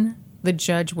done, the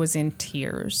judge was in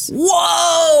tears.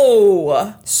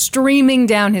 Whoa! Streaming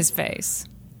down his face.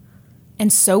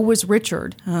 And so was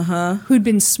Richard, who'd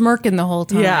been smirking the whole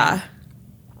time. Yeah.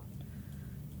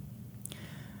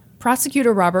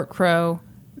 Prosecutor Robert Crowe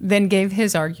then gave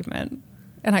his argument,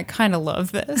 and I kind of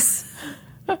love this.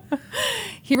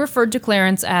 He referred to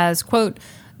Clarence as, quote,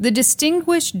 the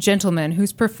distinguished gentleman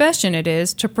whose profession it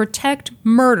is to protect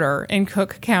murder in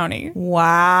Cook County.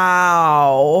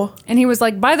 Wow. And he was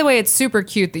like, by the way, it's super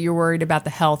cute that you're worried about the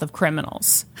health of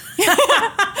criminals. He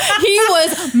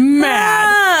was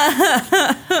mad.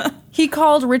 He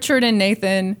called Richard and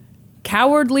Nathan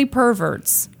cowardly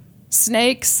perverts,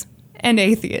 snakes, and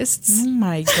atheists. Oh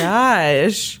my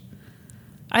gosh.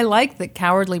 I like that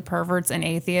cowardly perverts and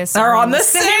atheists are on the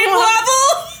same level.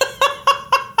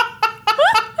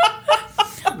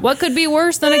 What could be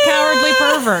worse than a cowardly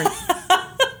pervert?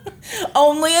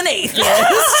 Only an atheist.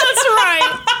 That's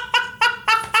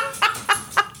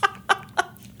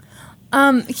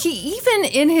right. He even,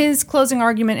 in his closing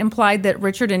argument, implied that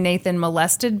Richard and Nathan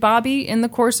molested Bobby in the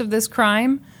course of this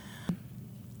crime.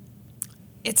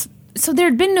 So there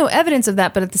had been no evidence of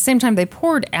that, but at the same time, they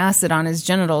poured acid on his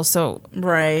genitals, so...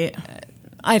 Right.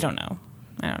 I don't know.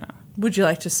 Would you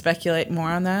like to speculate more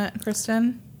on that,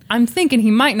 Kristen? I'm thinking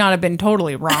he might not have been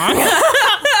totally wrong.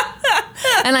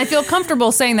 And I feel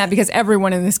comfortable saying that because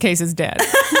everyone in this case is dead.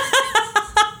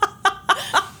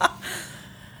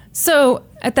 So,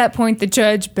 at that point, the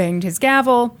judge banged his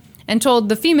gavel and told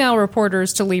the female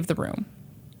reporters to leave the room.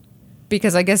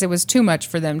 Because I guess it was too much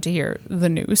for them to hear the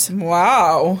news.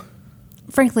 Wow.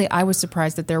 Frankly, I was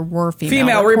surprised that there were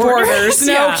female reporters.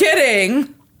 No Yeah.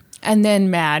 kidding. And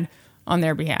then mad on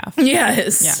their behalf.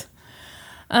 Yes.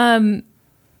 Yeah.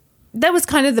 That was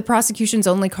kind of the prosecution's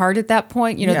only card at that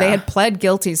point. You know, they had pled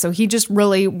guilty, so he just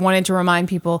really wanted to remind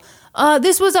people,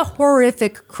 this was a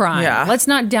horrific crime. Yeah. Let's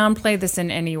not downplay this in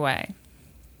any way.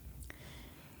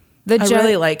 I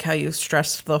really like how you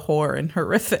stressed the whore and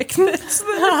horrificness.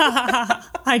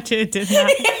 I didn't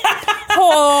I?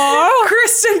 Whore.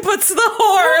 Kristen puts the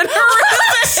whore in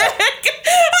horrific.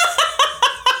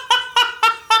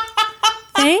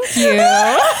 Thank you.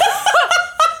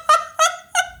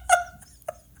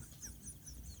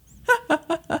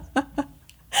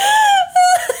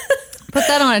 Put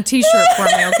that on a t-shirt for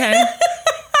me, okay?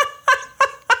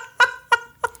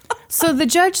 So the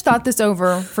judge thought this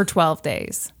over for 12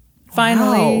 days.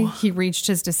 Finally, he reached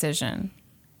his decision.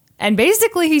 And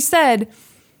basically he said,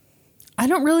 I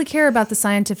don't really care about the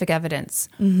scientific evidence.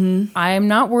 I am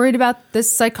not worried about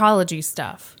this psychology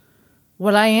stuff.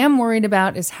 What I am worried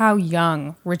about is how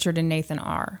young Richard and Nathan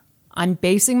are. I'm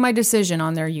basing my decision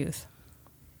on their youth.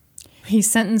 He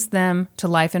sentenced them to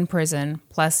life in prison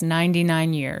plus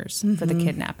 99 years for the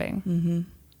kidnapping.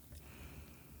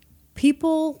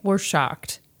 People were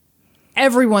shocked.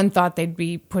 Everyone thought they'd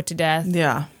be put to death.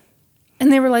 Yeah.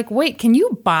 And they were like, wait, can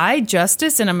you buy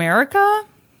justice in America?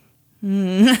 Is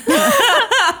being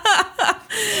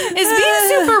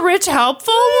super rich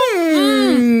helpful?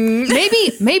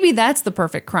 Maybe that's the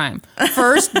perfect crime.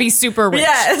 First, be super rich.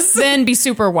 Yes. Then be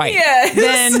super white. Yes.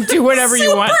 Then do whatever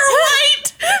you want. Super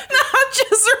white. Not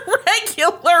just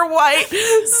regular white.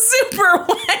 Super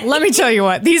white. Let me tell you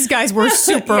what. These guys were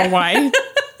super white.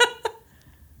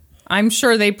 I'm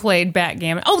sure they played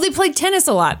backgammon. Oh, they played tennis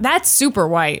a lot. That's super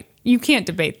white. You can't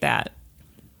debate that.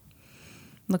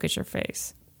 Look at your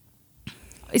face.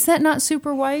 Is that not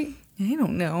super white? I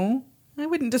don't know. I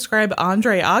wouldn't describe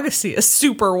Andre Agassi as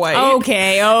super white.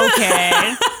 Okay.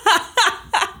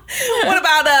 What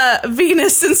about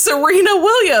Venus and Serena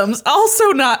Williams?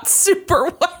 Also not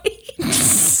super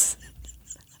white.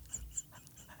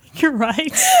 You're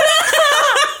right.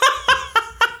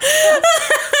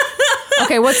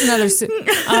 Okay, what's another?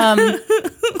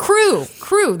 Crew.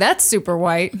 That's super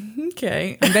white.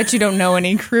 Okay. I bet you don't know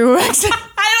any crew. I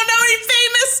don't know any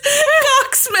famous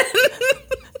coxmen.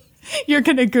 You're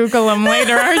going to Google them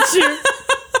later, aren't you?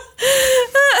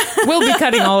 We'll be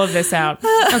cutting all of this out.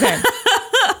 Okay.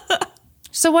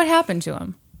 So what happened to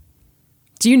him?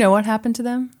 Do you know what happened to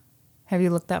them? Have you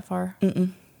looked that far?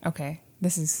 Mm-mm. Okay.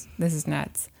 This is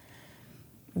nuts.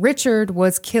 Richard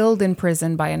was killed in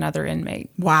prison by another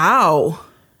inmate. Wow.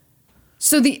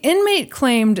 So the inmate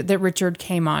claimed that Richard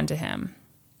came on to him.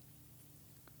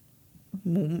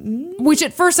 Which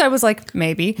at first I was like,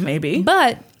 maybe. Maybe.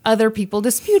 But other people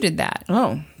disputed that.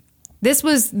 Oh. This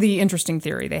was the interesting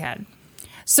theory they had.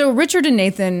 So Richard and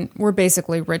Nathan were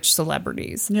basically rich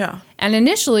celebrities. Yeah. And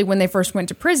initially, when they first went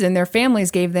to prison, their families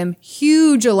gave them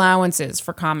huge allowances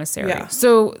for commissary. Yeah.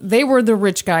 So they were the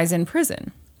rich guys in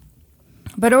prison.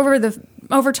 But over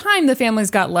time, the families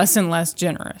got less and less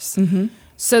generous. Mm-hmm.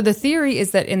 So the theory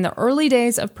is that in the early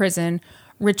days of prison,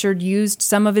 Richard used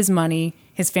some of his money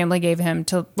his family gave him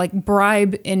to like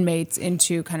bribe inmates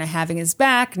into kind of having his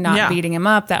back, not beating him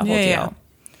up, that whole deal. Yeah.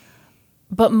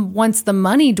 But once the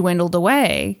money dwindled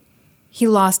away, he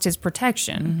lost his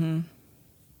protection. Mm-hmm.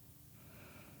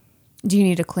 Do you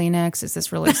need a Kleenex? Is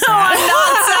this really sad? No, I'm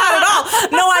not sad at all.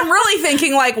 No, I'm really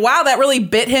thinking like, wow, that really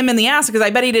bit him in the ass because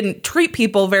I bet he didn't treat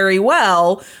people very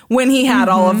well when he had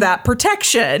all of that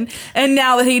protection. And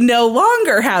now that he no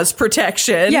longer has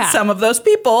protection, some of those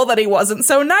people that he wasn't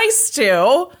so nice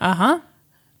to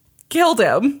killed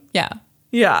him. Yeah.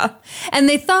 Yeah. And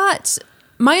they thought,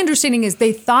 my understanding is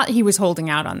they thought he was holding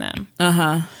out on them.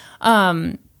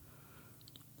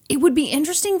 It would be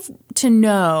interesting to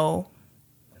know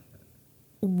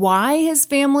why his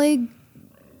family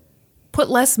put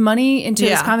less money into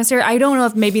his commissary. I don't know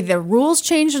if maybe the rules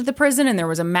changed at the prison and there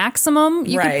was a maximum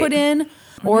you could put in,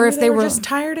 or if they were just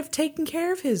tired of taking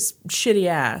care of his shitty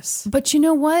ass. But you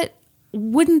know what?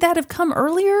 Wouldn't that have come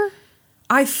earlier?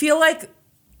 I feel like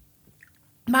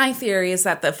my theory is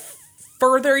that the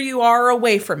further you are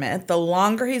away from it, the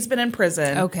longer he's been in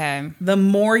prison, the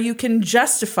more you can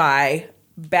justify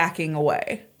backing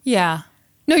away. Yeah.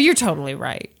 No, you're totally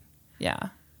right. Yeah.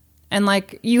 And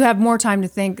like you have more time to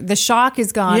think. The shock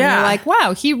is gone. Yeah. And you're like,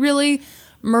 wow, he really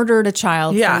murdered a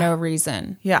child for no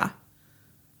reason. Yeah.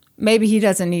 Maybe he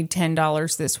doesn't need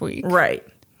 $10 this week. Right.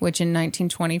 Which in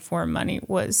 1924 money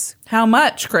was... How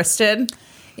much, Kristen?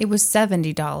 It was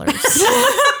 $70.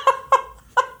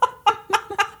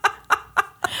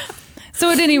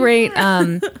 So at any rate,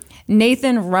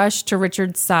 Nathan rushed to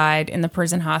Richard's side in the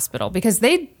prison hospital because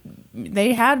they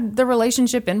had the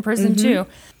relationship in prison too.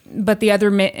 But the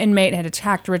other inmate had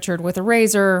attacked Richard with a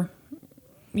razor.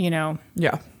 You know.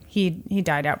 Yeah. He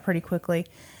died out pretty quickly.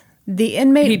 The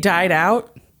inmate... He died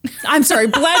out? I'm sorry,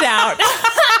 bled out.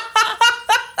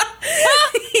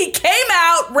 He came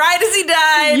out right as he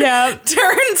died. Yep.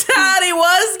 Turns out he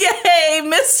was gay.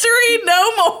 Mystery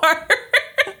no more.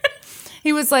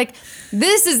 He was like,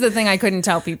 this is the thing I couldn't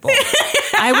tell people.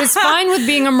 I was fine with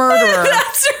being a murderer.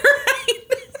 That's right.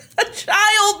 A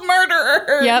child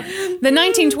murderer. Yep. The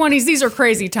 1920s, these are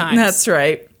crazy times. That's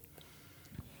right.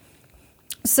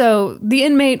 So the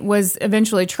inmate was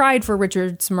eventually tried for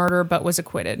Richard's murder, but was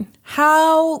acquitted.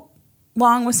 How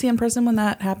long was he in prison when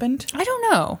that happened? I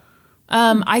don't know.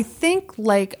 I think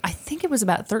it was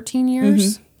about 13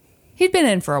 years. He'd been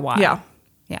in for a while. Yeah.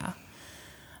 Yeah.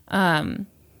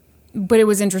 But it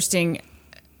was interesting.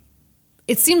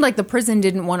 It seemed like the prison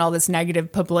didn't want all this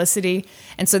negative publicity.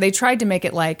 And so they tried to make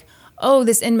it like, oh,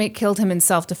 this inmate killed him in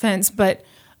self-defense. But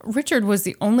Richard was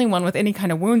the only one with any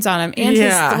kind of wounds on him. And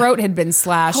his throat had been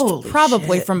slashed,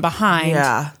 probably from behind.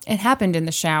 Yeah. It happened in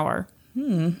the shower.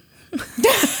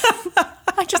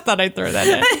 I just thought I'd throw that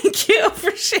in. Thank you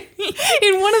for sharing.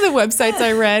 In one of the websites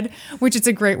I read, which it's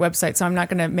a great website, so I'm not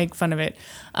going to make fun of it.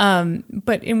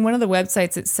 But in one of the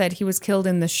websites, it said he was killed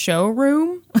in the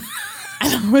showroom.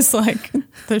 And I was like,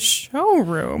 the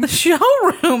showroom? The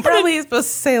showroom? Probably you're supposed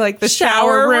to say like the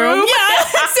shower room. Yeah,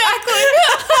 exactly.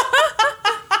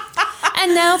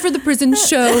 And now for the prison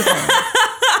showroom.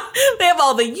 They have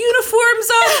all the uniforms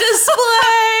on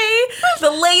display,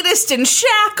 the latest in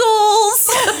shackles.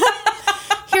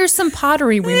 Here's some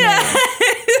pottery we made.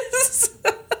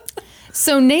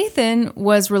 So Nathan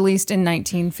was released in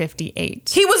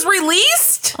 1958. He was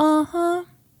released? Uh-huh.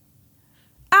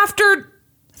 After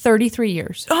 33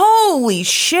 years. Holy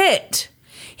shit.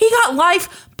 He got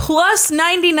life plus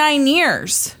 99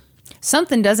 years.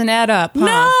 Something doesn't add up, huh?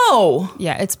 No.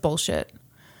 Yeah, it's bullshit.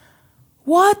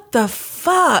 What the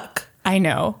fuck? I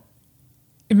know.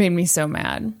 It made me so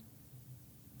mad.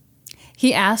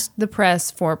 He asked the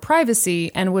press for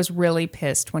privacy and was really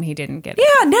pissed when he didn't get it.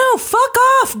 Yeah, no, fuck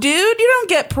off, dude. You don't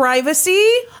get privacy.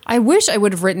 I wish I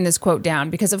would have written this quote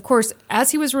down because, of course, as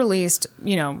he was released,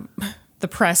 the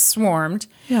press swarmed.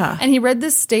 Yeah. And he read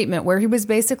this statement where he was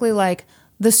basically like,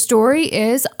 the story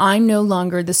is I'm no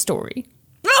longer the story.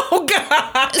 Oh,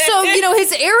 God. So,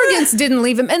 his arrogance didn't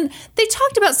leave him. And they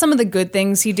talked about some of the good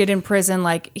things he did in prison,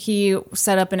 like he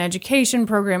set up an education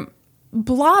program,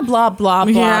 blah, blah, blah,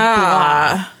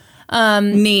 blah, blah.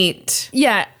 Neat.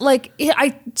 Yeah,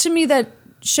 to me, that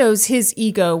shows his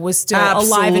ego was still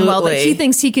alive and well. That he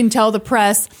thinks he can tell the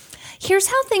press, here's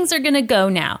how things are going to go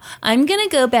now. I'm going to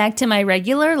go back to my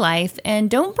regular life and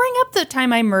don't bring up the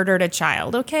time I murdered a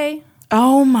child, okay?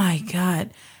 Oh, my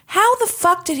God. How the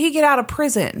fuck did he get out of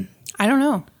prison? I don't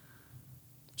know.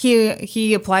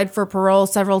 He applied for parole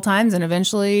several times and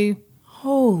eventually...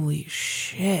 Holy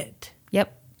shit.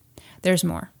 Yep. There's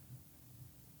more.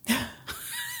 The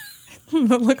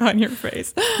look on your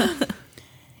face.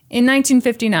 In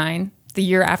 1959, the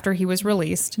year after he was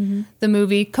released, the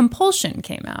movie Compulsion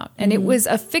came out. And it was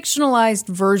a fictionalized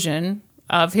version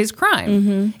of his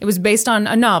crime. It was based on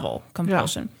a novel,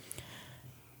 Compulsion. Yeah.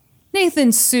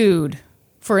 Nathan sued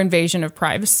for invasion of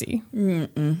privacy.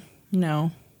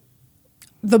 No.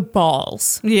 The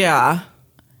balls. Yeah.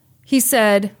 He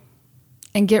said,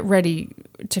 and get ready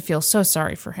to feel so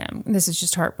sorry for him. This is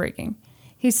just heartbreaking.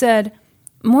 He said,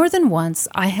 more than once,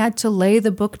 I had to lay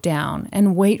the book down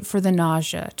and wait for the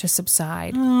nausea to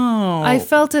subside. Oh. I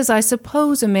felt as I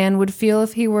suppose a man would feel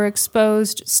if he were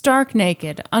exposed stark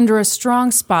naked under a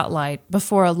strong spotlight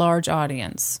before a large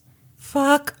audience.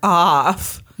 Fuck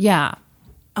off. Yeah.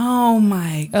 Oh,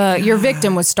 my God. Your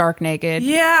victim was stark naked.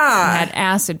 Yeah. Had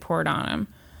acid poured on him.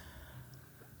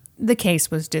 The case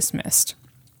was dismissed.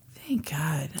 Thank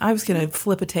God. I was going to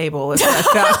flip a table if I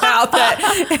found out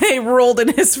that they ruled in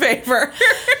his favor.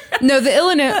 No, the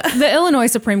Illinois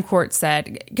Supreme Court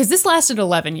said, because this lasted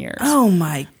 11 years. Oh,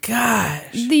 my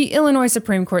gosh. The Illinois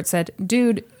Supreme Court said,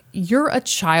 dude, you're a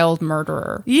child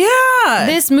murderer. Yeah.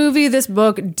 This movie, this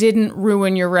book didn't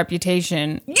ruin your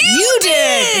reputation. You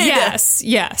did!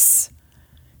 Yes.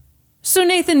 So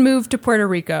Nathan moved to Puerto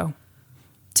Rico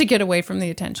to get away from the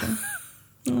attention.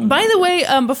 By the way,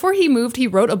 before he moved, he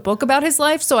wrote a book about his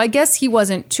life, so I guess he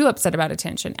wasn't too upset about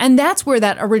attention. And that's where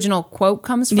that original quote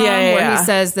comes from, where he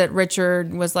says that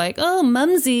Richard was like, oh,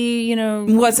 mumsy,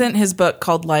 Wasn't his book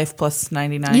called Life Plus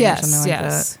 99 or something like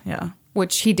that? Yeah.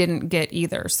 Which he didn't get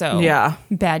either, so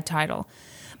bad title.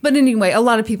 But anyway, a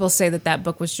lot of people say that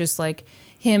book was just like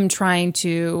him trying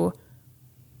to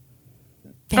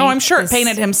Oh, I'm sure it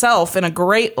painted himself in a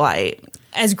great light.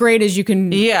 As great as you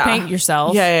can paint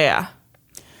yourself. Yeah.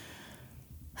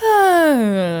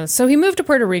 So he moved to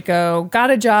Puerto Rico,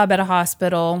 got a job at a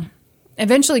hospital,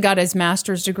 eventually got his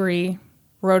master's degree,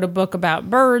 wrote a book about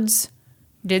birds,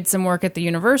 did some work at the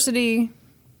university,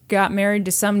 got married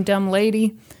to some dumb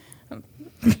lady.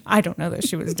 I don't know that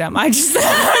she was dumb. I'm just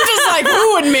like,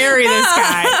 who would marry this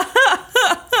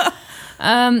guy?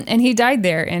 And he died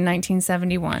there in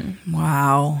 1971.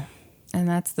 Wow. And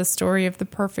that's the story of the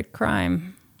perfect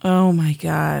crime. Oh, my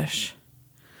gosh.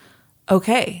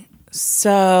 Okay.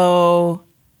 So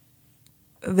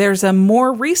there's a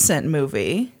more recent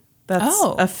movie that's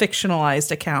a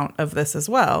fictionalized account of this as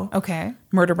well. Okay.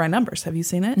 Murder by Numbers. Have you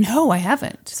seen it? No, I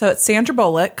haven't. So it's Sandra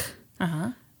Bullock,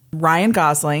 Ryan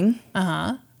Gosling,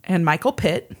 and Michael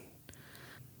Pitt.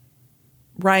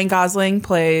 Ryan Gosling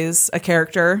plays a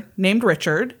character named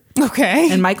Richard. Okay.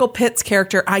 And Michael Pitt's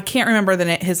character, I can't remember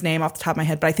his name off the top of my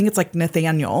head, but I think it's like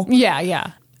Nathaniel.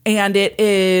 Yeah. And it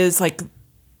is like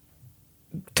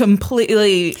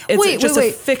completely, it's just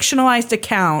a fictionalized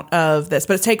account of this,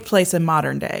 but it takes place in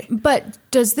modern day. But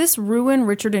does this ruin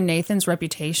Richard and Nathan's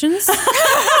reputations?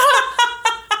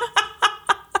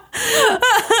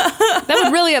 That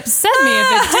would really upset me if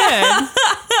it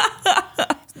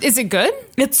did. Is it good?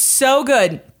 It's so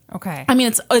good. Okay. I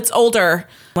mean, it's older,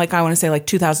 like I want to say like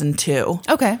 2002.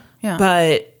 Okay. Yeah.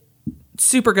 But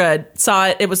super good. Saw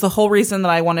it. It was the whole reason that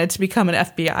I wanted to become an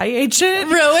FBI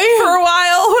agent. Really? For a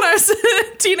while when I was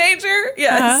a teenager.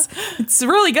 Yes. It's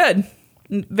really good.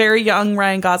 Very young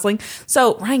Ryan Gosling.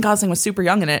 So Ryan Gosling was super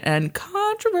young in it, and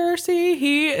controversy,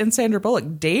 he and Sandra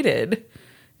Bullock dated.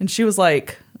 And she was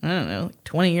like, I don't know, like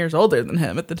 20 years older than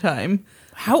him at the time.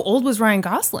 How old was Ryan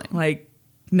Gosling? Like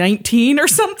 19 or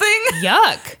something.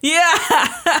 Yuck. Yeah.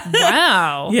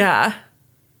 Wow. Yeah.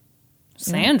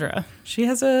 Sandra. She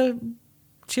has a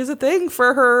thing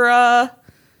for her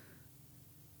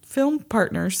film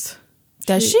partners.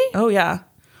 Does she? Oh, yeah.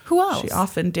 Who else? She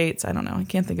often dates. I don't know. I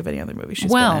can't think of any other movie she's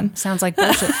been in. Sounds like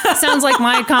bullshit. Sounds like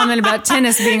my comment about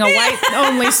tennis being a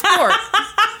white-only sport.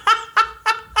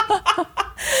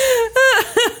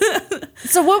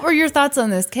 So what were your thoughts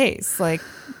on this case? Like,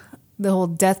 the whole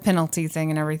death penalty thing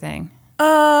and everything?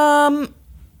 I'm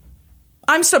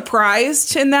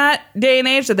surprised in that day and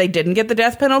age that they didn't get the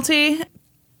death penalty.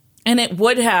 And it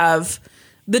would have...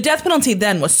 The death penalty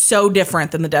then was so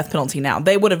different than the death penalty now.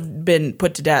 They would have been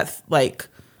put to death, like...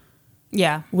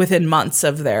 Yeah. Within months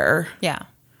of their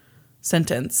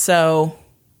sentence. So,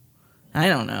 I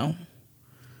don't know.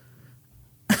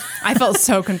 I felt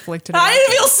so conflicted. I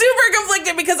feel super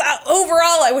conflicted because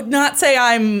overall, I would not say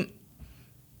I'm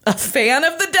a fan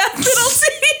of the death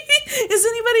penalty. Is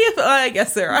anybody? I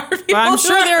guess there are people. I'm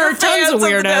sure there are tons of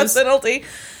weirdos. The death penalty.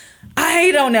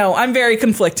 I don't know. I'm very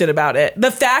conflicted about it.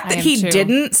 The fact that he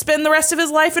didn't spend the rest of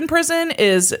his life in prison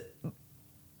is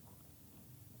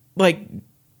like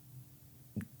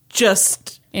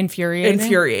just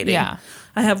infuriating. Yeah.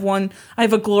 I have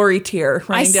a glory tear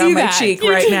running down my cheek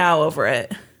right now over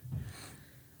it.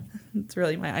 It's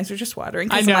really, my eyes are just watering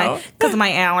because of my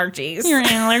allergies. Your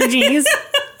allergies.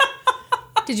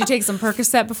 Did you take some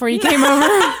Percocet before you came over?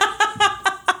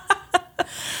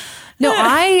 No,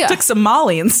 I took some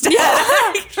Molly instead.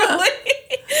 Actually,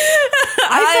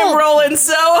 I'm rolling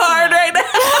so hard right now.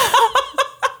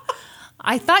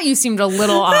 I thought you seemed a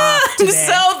little off today. I'm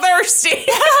so thirsty.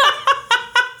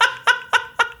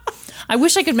 I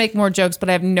wish I could make more jokes, but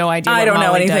I have no idea. I don't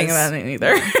know anything does. about it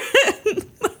either.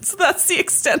 That's the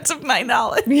extent of my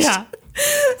knowledge. Yeah.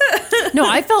 No,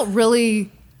 I felt really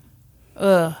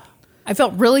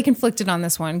conflicted on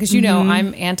this one because,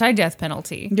 I'm anti-death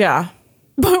penalty. Yeah.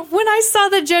 But when I saw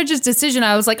the judge's decision,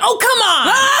 I was like, oh, come on.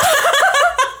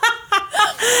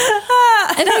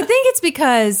 And I think it's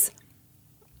because,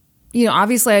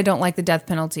 obviously I don't like the death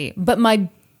penalty. But my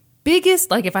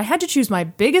biggest, if I had to choose my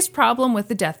biggest problem with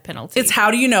the death penalty. It's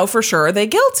how do you know for sure they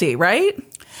guilty, right?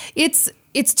 It's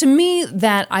to me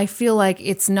that I feel like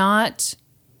it's not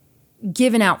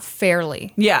given out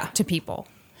fairly to people.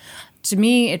 To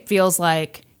me, it feels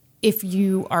like if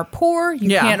you are poor, you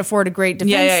can't afford a great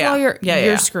defense lawyer,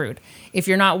 you're screwed. If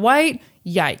you're not white,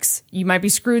 yikes. You might be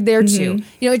screwed there too.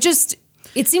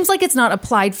 It seems like it's not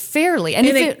applied fairly. And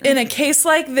in a case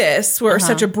like this, where it's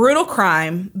such a brutal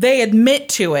crime, they admit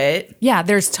to it. Yeah,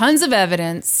 there's tons of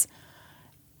evidence.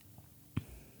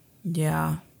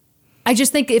 Yeah. I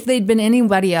just think if they'd been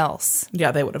anybody else.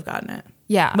 Yeah, they would have gotten it.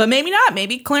 Yeah. But maybe not.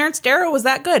 Maybe Clarence Darrow was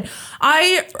that good.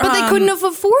 But they couldn't have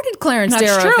afforded Clarence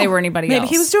Darrow if they were anybody else. Maybe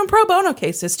he was doing pro bono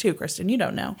cases too, Kristen. You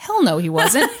don't know. Hell no, he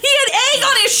wasn't. He had egg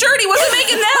on his shirt. He wasn't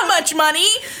making that much money.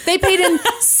 They paid him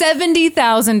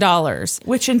 $70,000.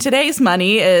 Which in today's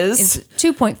money is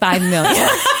 $2.5 million.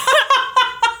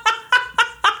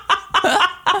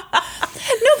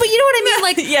 No, but you know what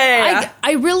I mean? Yeah.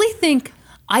 I really think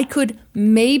I could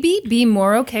maybe be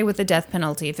more okay with the death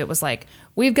penalty if it was like,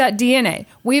 we've got DNA,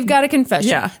 we've got a confession.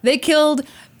 Yeah. They killed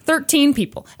 13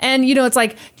 people. And, it's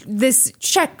like this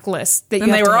checklist that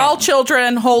they were all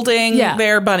children holding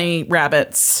their bunny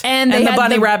rabbits. And the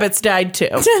bunny rabbits died too.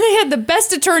 They had the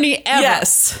best attorney ever.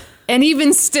 Yes. And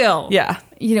even still,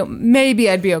 maybe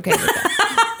I'd be okay with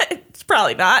that. It's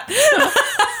probably not.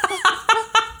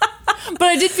 But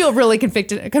I did feel really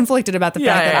conflicted about the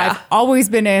fact that I've always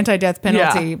been anti-death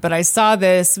penalty, but I saw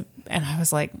this and I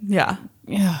was like, Yeah.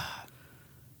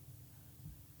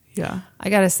 I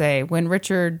gotta say, when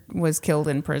Richard was killed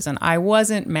in prison, I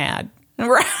wasn't mad.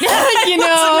 Right.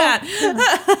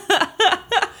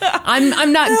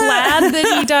 I'm not glad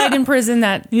that he died in prison.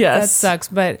 That sucks.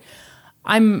 But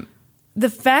the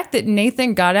fact that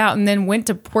Nathan got out and then went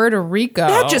to Puerto Rico.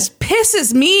 That just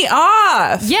pisses me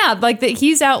off. Yeah, like that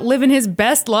he's out living his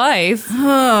best life.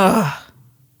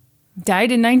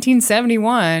 Died in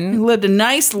 1971. He lived a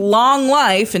nice long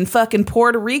life in fucking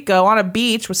Puerto Rico on a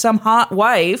beach with some hot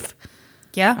wife.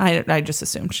 Yeah. I just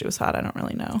assumed she was hot. I don't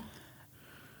really know.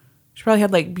 She probably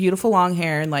had beautiful long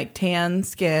hair and tan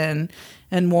skin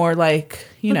and more Let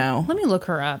me look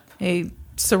her up. A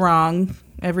sarong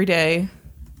every day.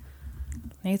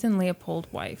 Nathan Leopold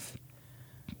wife.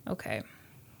 Okay.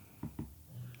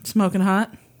 Smoking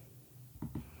hot?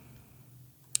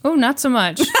 Oh, not so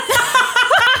much.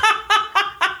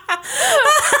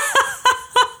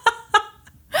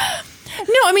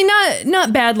 No, I mean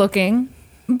not bad looking,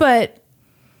 but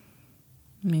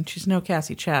I mean she's no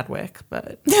Cassie Chadwick,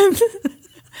 but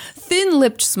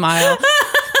thin-lipped smile,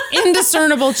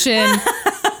 indiscernible chin. No,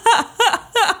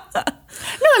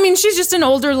 I mean she's just an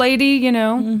older lady,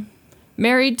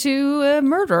 married to a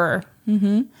murderer.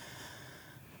 Mm-hmm.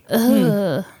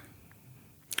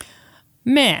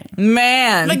 Man.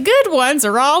 Man. The good ones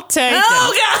are all taken.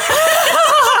 Oh,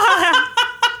 God.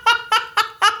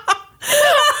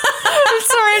 I'm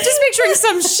sorry, I'm just picturing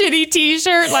some shitty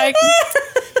t-shirt like,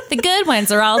 the good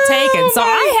ones are all taken, so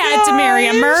I had to marry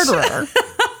a murderer.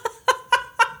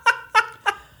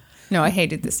 No, I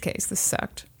hated this case. This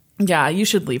sucked. Yeah, you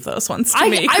should leave those ones to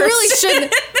me. I really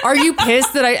shouldn't. Are you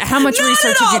pissed that how much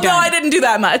research have you done? No, I didn't do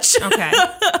that much. Okay.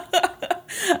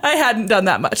 I hadn't done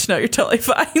that much. No, you're totally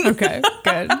fine. Okay,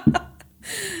 good.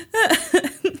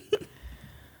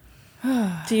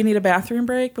 Do you need a bathroom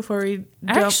break before we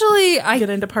get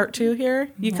into part 2 here?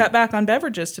 You cut back on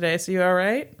beverages today, so you all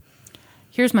right?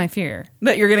 Here's my fear.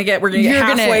 That we're gonna get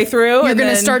halfway through. You're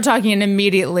gonna start talking, and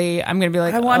immediately I'm gonna be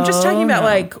like, I'm just talking about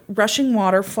like rushing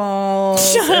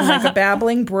waterfalls and like a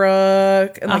babbling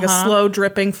brook and like a slow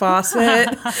dripping faucet.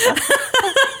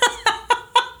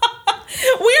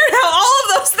 Weird how all of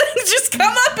those things just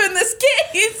come up in this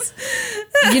case.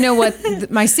 You know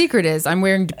what? My secret is I'm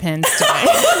wearing Depends today.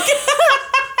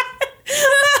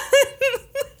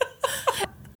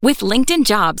 With LinkedIn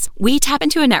Jobs, we tap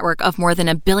into a network of more than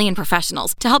 1 billion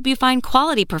professionals to help you find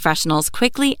quality professionals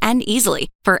quickly and easily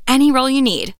for any role you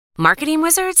need. Marketing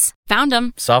wizards? Found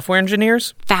them. Software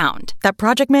engineers? Found. That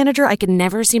project manager I could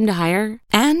never seem to hire?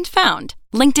 And found.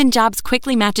 LinkedIn Jobs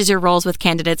quickly matches your roles with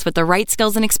candidates with the right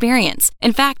skills and experience.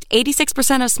 In fact,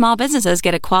 86% of small businesses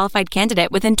get a qualified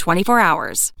candidate within 24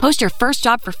 hours. Post your first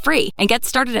job for free and get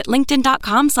started at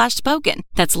linkedin.com/spoken.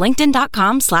 That's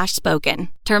linkedin.com/spoken.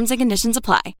 Terms and conditions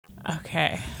apply.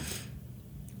 Okay.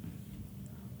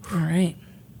 All right.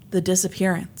 The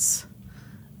disappearance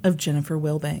of Jennifer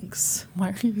Wilbanks.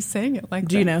 Why are you saying it like that?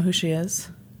 Do you know who she is?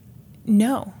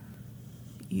 No.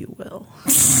 You will.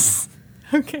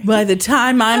 Okay. By the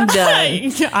time I'm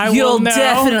done, you'll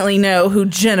definitely know who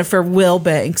Jennifer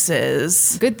Wilbanks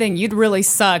is. Good thing you'd really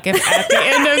suck if at the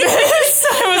end of this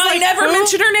I never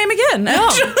mentioned her name again. No.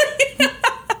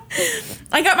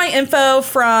 I got my info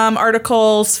from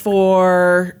articles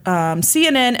for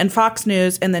CNN and Fox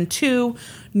News, and then 2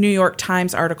 New York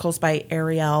Times articles by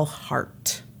Ariel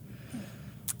Hart.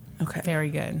 Okay. Very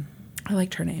good. I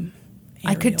liked her name.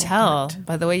 I could Ariel tell Hart.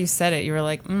 by the way you said it. You were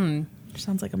like, She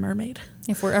sounds like a mermaid.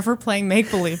 If we're ever playing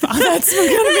make-believe, that's going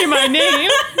to be my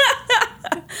name.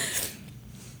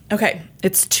 Okay.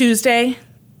 It's Tuesday,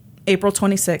 April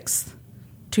 26th,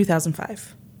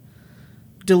 2005.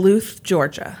 Duluth,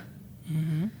 Georgia.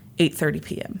 8:30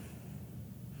 p.m.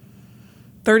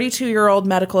 32-year-old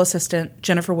medical assistant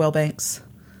Jennifer Wilbanks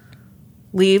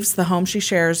leaves the home she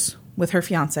shares with her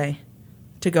fiancé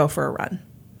to go for a run.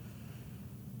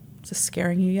 Is this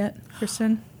scaring you yet,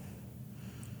 Kristen?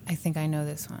 I think I know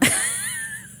this one.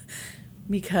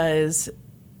 Because,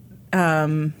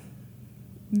 don't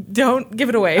give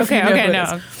it away. Okay,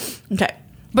 no. Okay.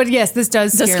 But yes, this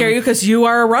does scare you because you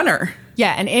are a runner.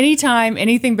 Yeah, and anytime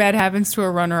anything bad happens to a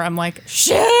runner, I'm like,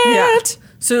 shit! Yeah.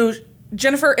 So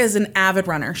Jennifer is an avid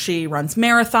runner. She runs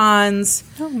marathons.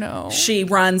 Oh, no. She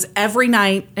runs every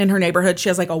night in her neighborhood. She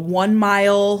has like a 1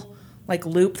 mile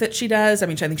loop that she does. I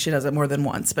mean, I think she does it more than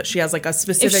once, but she has like a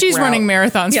specific If she's route. running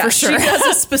marathons, for sure. She does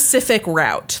a specific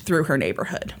route through her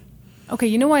neighborhood. Okay,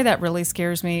 you know why that really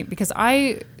scares me? Because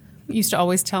I used to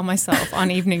always tell myself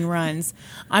on evening runs,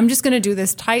 I'm just going to do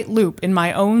this tight loop in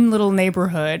my own little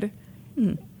neighborhood.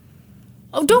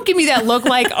 Oh, don't give me that look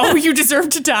like, oh, you deserve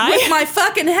to die. With my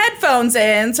fucking headphones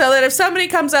in so that if somebody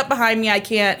comes up behind me, I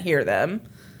can't hear them.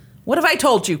 What have I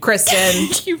told you, Kristen?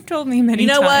 You've told me many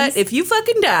times. You know what? If you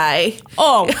fucking die...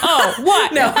 Oh,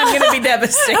 what? No, I'm going to be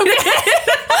devastated.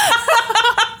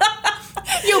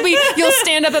 You'll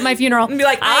stand up at my funeral and be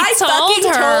like, I fucking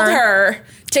told her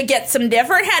to get some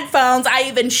different headphones. I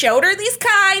even showed her these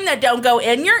kind that don't go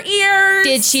in your ears.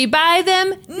 Did she buy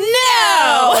them?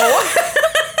 No.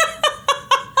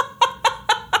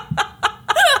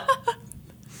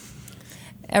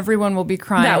 Everyone will be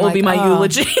crying. That will be my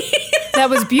eulogy. That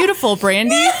was beautiful,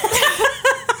 Brandy.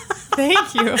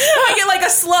 Thank you. I get like a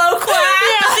slow clap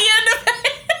at the end of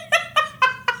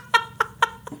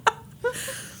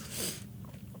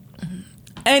it.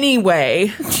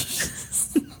 Anyway.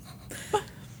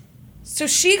 So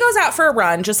she goes out for a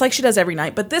run, just like she does every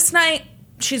night. But this night,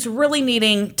 she's really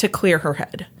needing to clear her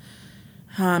head.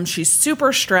 She's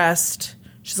super stressed.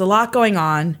 She's a lot going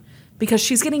on because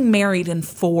she's getting married in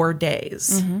 4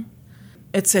 days. Mm-hmm.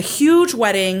 It's a huge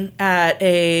wedding at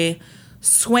a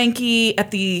swanky,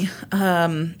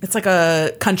 it's like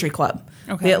a country club.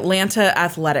 Okay. The Atlanta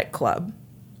Athletic Club.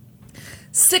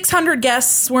 600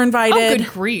 guests were invited. Oh, good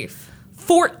grief.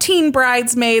 14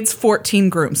 bridesmaids, 14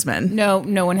 groomsmen. No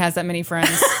one has that many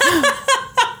friends.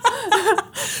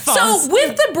 So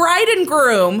with the bride and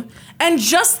groom And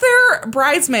just their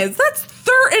bridesmaids,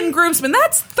 and groomsmen,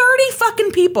 that's 30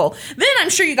 fucking people. Then I'm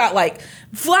sure you got like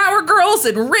flower girls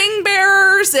and ring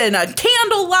bearers and a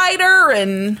candle lighter,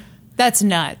 and That's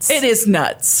nuts. it is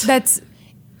nuts.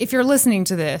 If you're listening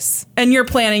to this. And you're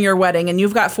planning your wedding and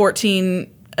you've got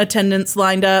 14 attendants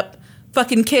lined up,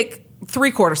 fucking kick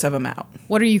 3/4 of them out.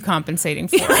 What are you compensating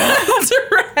for? That's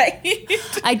right.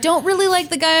 I don't really like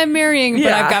the guy I'm marrying, but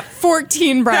Yeah. I've got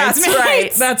 14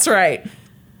 bridesmaids. That's right.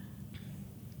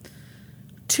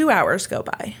 2 hours go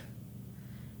by.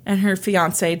 And her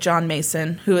fiance, John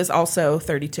Mason, who is also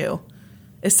 32,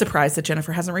 is surprised that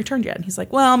Jennifer hasn't returned yet. And he's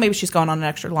like, well, maybe she's gone on an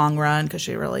extra long run because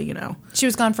she really, She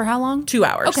was gone for how long? 2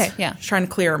 hours. Okay, yeah. She's trying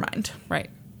to clear her mind. Right.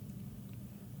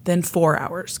 Then 4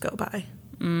 hours go by.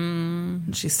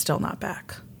 And she's still not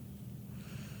back.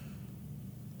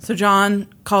 So John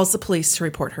calls the police to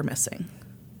report her missing.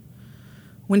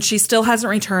 When she still hasn't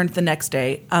returned the next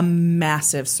day, a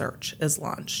massive search is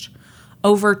launched.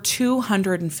 Over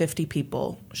 250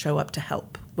 people show up to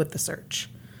help with the search.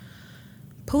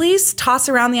 Police toss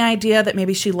around the idea that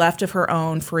maybe she left of her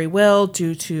own free will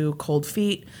due to cold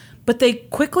feet, but they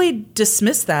quickly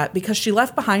dismiss that because she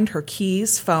left behind her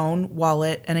keys, phone,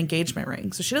 wallet, and engagement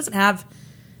ring. So she doesn't have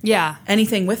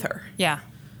anything with her. Yeah.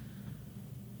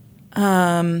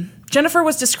 Jennifer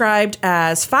was described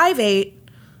as 5'8",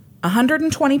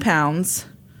 120 pounds,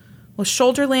 with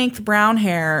shoulder-length brown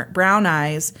hair, brown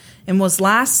eyes, and was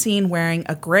last seen wearing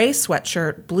a gray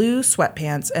sweatshirt, blue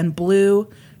sweatpants, and blue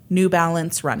New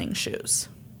Balance running shoes.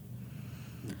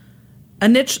 I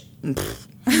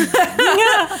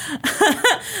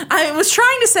was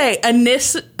trying to say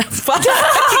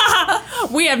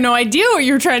We have no idea what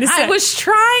you were trying to say. I was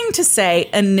trying to say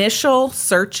initial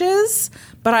searches,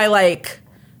 but I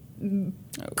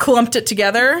clumped it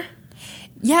together.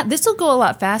 Yeah, this will go a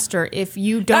lot faster if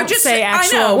you don't say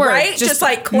actual I know, words. right? Just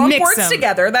clump words them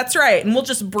together. That's right. And we'll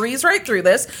just breeze right through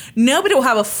this. Nobody will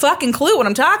have a fucking clue what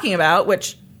I'm talking about,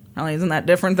 which probably isn't that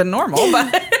different than normal.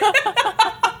 But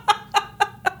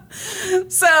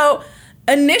so,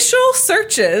 initial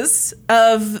searches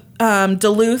of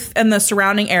Duluth and the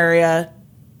surrounding area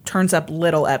turns up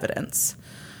little evidence.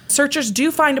 Searchers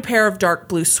do find a pair of dark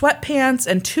blue sweatpants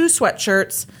and 2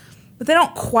 sweatshirts, but they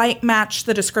don't quite match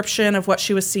the description of what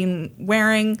she was seen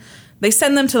wearing. They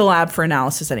send them to the lab for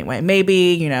analysis anyway.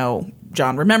 Maybe,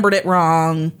 John remembered it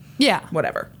wrong. Yeah.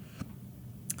 Whatever.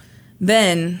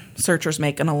 Then searchers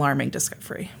make an alarming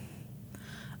discovery.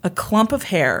 A clump of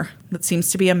hair that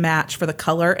seems to be a match for the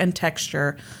color and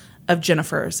texture of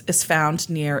Jennifer's is found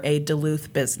near a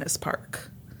Duluth business park.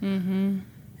 Mm-hmm.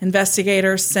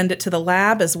 Investigators send it to the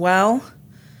lab as well.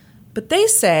 But they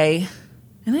say,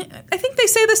 and I think they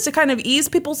say this to kind of ease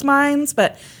people's minds,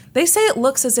 but they say it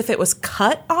looks as if it was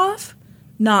cut off,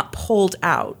 not pulled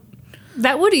out.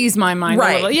 That would ease my mind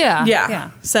a little. Yeah.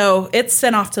 Yeah. So it's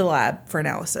sent off to the lab for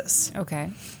analysis.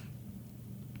 Okay.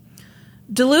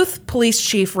 Duluth Police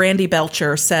Chief Randy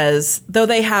Belcher says, though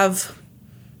they have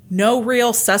no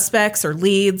real suspects or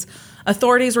leads,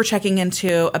 authorities were checking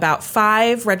into about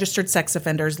 5 registered sex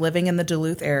offenders living in the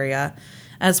Duluth area,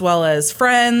 as well as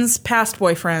friends, past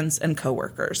boyfriends, and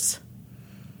coworkers.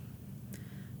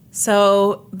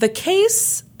 So the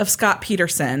case of Scott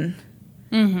Peterson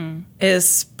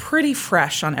is pretty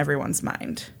fresh on everyone's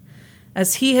mind,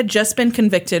 as he had just been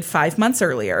convicted 5 months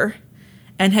earlier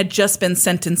and had just been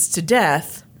sentenced to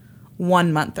death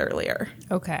 1 month earlier.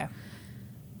 Okay.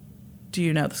 Do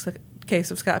you know the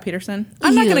case of Scott Peterson?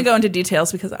 I'm not going to go into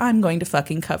details because I'm going to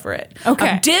fucking cover it.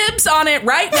 Okay. Dibs on it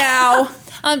right now.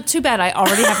 Too bad I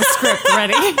already have a script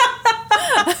ready.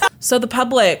 So the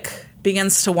public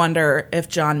begins to wonder if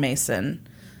John Mason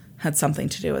had something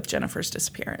to do with Jennifer's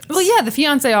disappearance. Well, yeah, the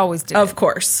fiancé always did. Of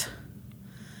course.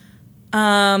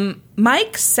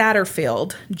 Mike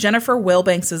Satterfield, Jennifer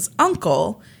Wilbanks'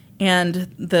 uncle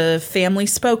and the family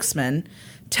spokesman,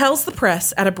 tells the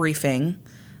press at a briefing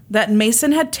that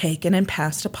Mason had taken and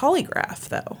passed a polygraph,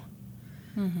 though.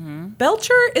 Mm-hmm.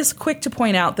 Belcher is quick to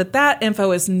point out that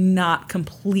info is not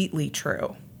completely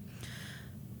true.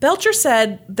 Belcher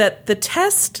said that the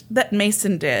test that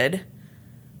Mason did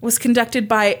was conducted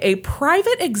by a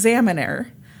private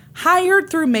examiner hired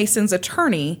through Mason's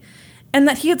attorney, and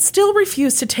that he had still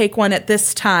refused to take one at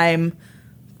this time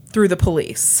through the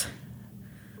police.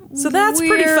 So that's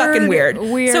pretty fucking weird.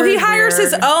 So he hires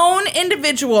his own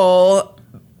individual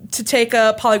to take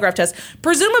a polygraph test,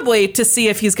 presumably to see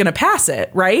if he's going to pass it,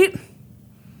 right?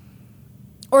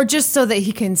 Or just so that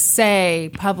he can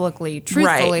say publicly,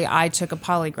 truthfully, Right. I took a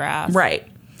polygraph. Right.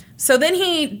 So then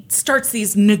he starts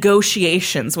these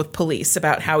negotiations with police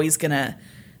about how he's going to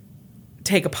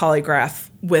take a polygraph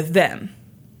with them.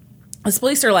 The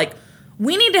police are like,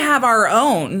 we need to have our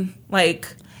own, like...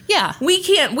 Yeah. We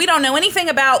don't know anything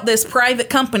about this private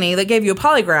company that gave you a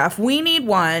polygraph. We need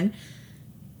one.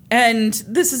 And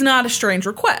this is not a strange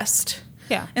request.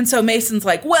 Yeah. And so Mason's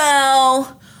like,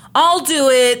 well, I'll do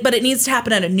it, but it needs to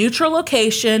happen at a neutral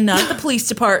location, not the police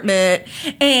department.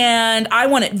 And I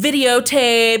want it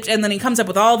videotaped. And then he comes up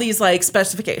with all these like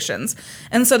specifications.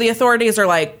 And so the authorities are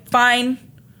like, fine,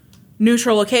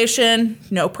 neutral location,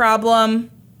 no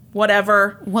problem,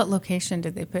 whatever. What location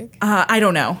did they pick? I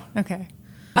don't know. Okay.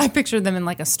 I pictured them in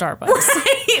like a Starbucks.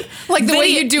 Right? Like the way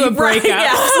you do a breakup. Right,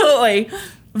 yeah, absolutely.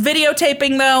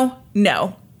 Videotaping, though,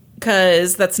 no.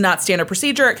 Because that's not standard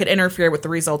procedure. It could interfere with the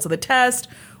results of the test.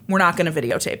 We're not going to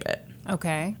videotape it.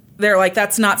 Okay. They're like,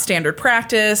 that's not standard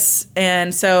practice.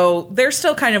 And so they're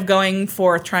still kind of going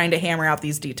forth trying to hammer out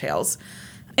these details.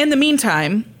 In the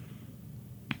meantime,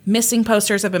 missing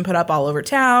posters have been put up all over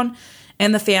town.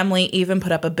 And the family even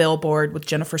put up a billboard with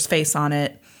Jennifer's face on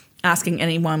it, asking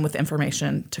anyone with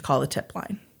information to call the tip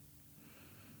line.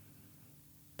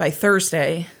 By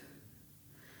Thursday,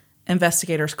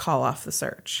 investigators call off the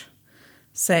search,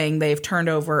 saying they've turned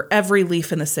over every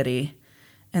leaf in the city,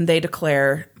 and they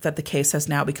declare that the case has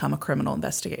now become a criminal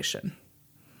investigation.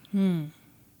 The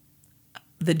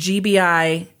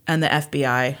GBI and the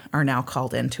FBI are now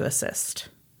called in to assist.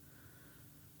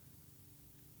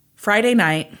 Friday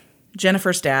night,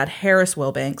 Jennifer's dad, Harris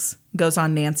Wilbanks, goes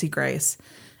on Nancy Grace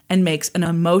and makes an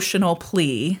emotional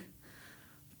plea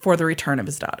for the return of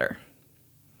his daughter.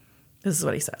 This is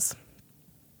what he says.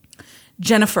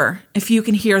 Jennifer, if you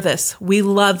can hear this, we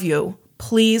love you.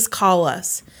 Please call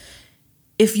us.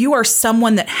 If you are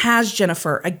someone that has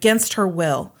Jennifer against her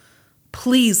will,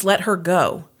 please let her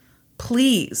go.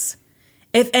 Please.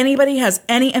 If anybody has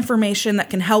any information that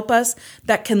can help us,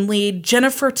 that can lead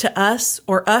Jennifer to us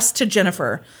or us to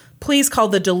Jennifer, please call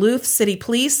the Duluth City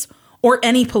Police or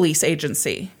any police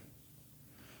agency.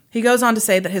 He goes on to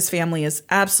say that his family is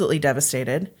absolutely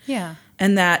devastated. Yeah.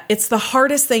 And that it's the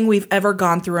hardest thing we've ever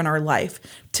gone through in our life.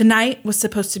 Tonight was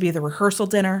supposed to be the rehearsal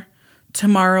dinner.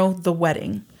 Tomorrow, the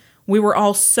wedding. We were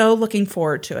all so looking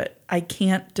forward to it. I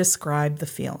can't describe the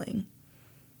feeling.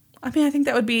 I mean, I think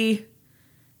that would be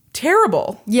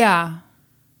terrible. Yeah.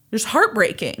 There's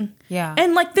heartbreaking. Yeah.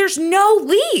 And like, there's no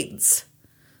leads.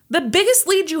 The biggest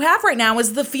lead you have right now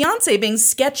is the fiance being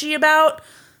sketchy about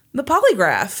the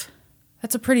polygraph.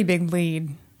 That's a pretty big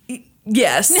lead.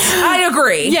 Yes, I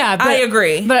agree. Yeah, I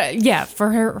agree. But yeah, for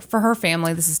her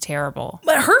family, this is terrible.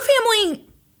 But her family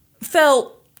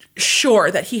felt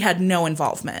sure that he had no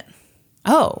involvement.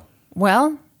 Oh,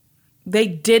 well. They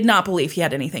did not believe he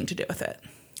had anything to do with it.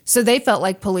 So they felt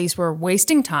like police were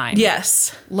wasting time.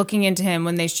 Yes. Looking into him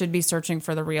when they should be searching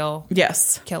for the real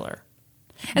killer.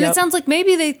 And Yep. it sounds like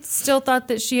maybe they still thought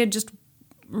that she had just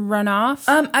run off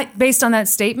based on that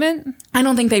statement. I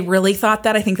don't think they really thought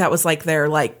that. I think that was like they're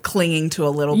like clinging to a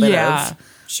little bit of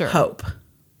hope.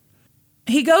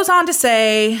 He goes on to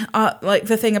say like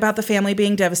the thing about the family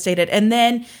being devastated, and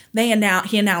then he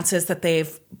announces that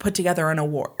they've put together an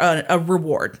award, a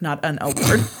reward, not an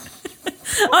award.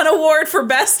 An award for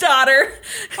best daughter.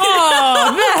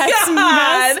 Oh, that's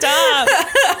messed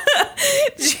up.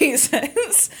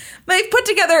 Jesus. They've put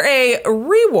together a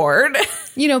reward.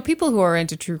 You know, people who are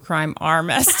into true crime are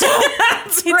messed up.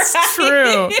 It's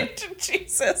true.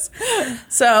 Jesus.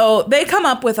 So they come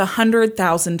up with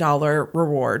 $100,000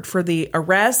 reward for the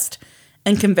arrest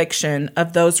and conviction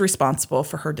of those responsible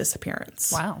for her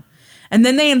disappearance. Wow. And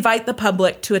then they invite the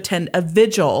public to attend a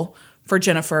vigil for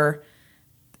Jennifer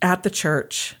at the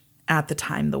church at the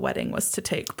time the wedding was to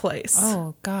take place.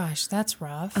 Oh, gosh, that's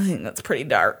rough. I think that's pretty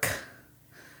dark.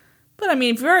 But I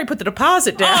mean, if you already put the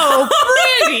deposit down. Oh,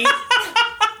 pretty.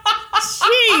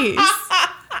 Jeez.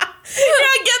 You're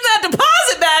not getting that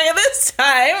deposit back at this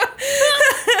time.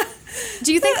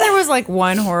 Do you think there was like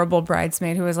one horrible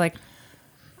bridesmaid who was like,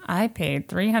 I paid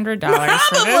 $300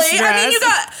 for this dress? I mean,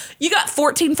 you got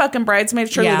 14 fucking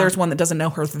bridesmaids. Surely there's one that doesn't know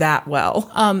her that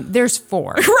well. There's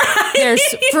 4. Right.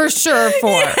 There's for sure 4.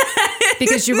 Yes.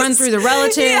 Because you run through the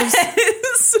relatives.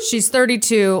 Yes. She's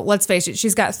 32. Let's face it.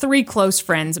 She's got 3 close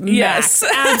friends. Yes.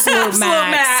 Max. Absolute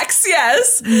max.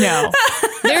 Yes. No.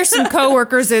 There's some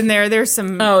coworkers in there. There's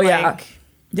some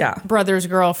brothers,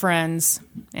 girlfriends.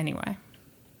 Anyway.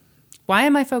 Why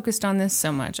am I focused on this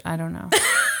so much? I don't know.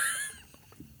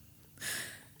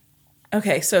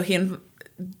 Okay, so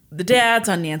the dad's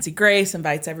on Nancy Grace,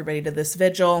 invites everybody to this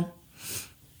vigil.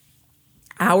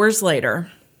 Hours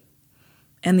later,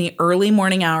 in the early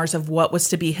morning hours of what was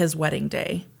to be his wedding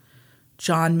day,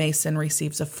 John Mason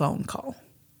receives a phone call.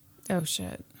 Oh,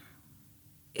 shit.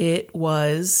 It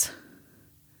was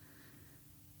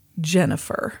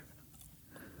Jennifer.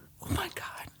 Oh, my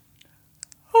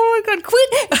on,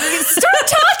 quit. Start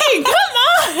talking.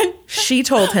 Come on. She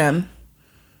told him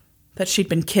that she'd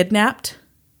been kidnapped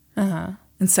and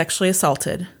sexually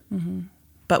assaulted,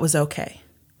 but was okay.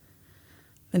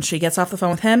 Then she gets off the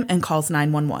phone with him and calls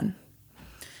 911.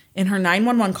 In her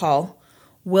 911 call,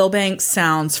 Wilbanks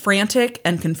sounds frantic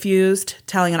and confused,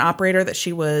 telling an operator that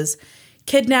she was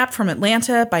kidnapped from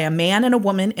Atlanta by a man and a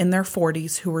woman in their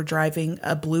 40s who were driving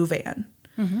a blue van.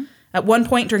 At one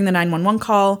point during the 911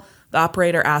 call, the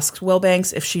operator asks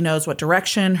Wilbanks if she knows what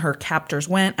direction her captors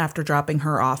went after dropping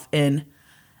her off in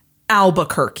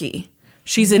Albuquerque.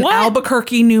 She's in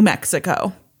Albuquerque, New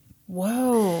Mexico.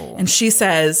 Whoa. And she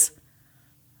says,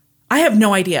 I have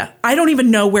no idea. I don't even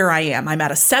know where I am. I'm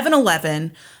at a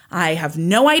 7-Eleven. I have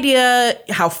no idea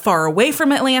how far away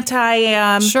from Atlanta I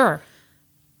am. Sure.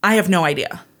 I have no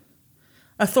idea.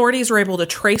 Authorities were able to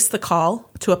trace the call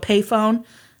to a payphone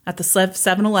at the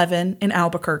 7-Eleven in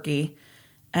Albuquerque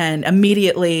and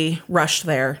immediately rushed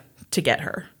there to get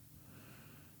her.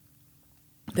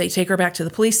 They take her back to the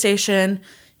police station.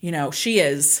 You know, she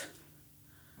is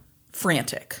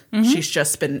frantic. She's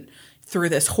just been through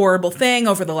this horrible thing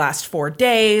over the last 4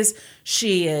 days.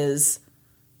 She is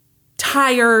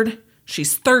tired.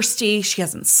 She's thirsty. She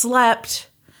hasn't slept.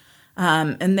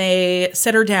 And they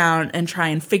sit her down and try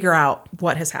and figure out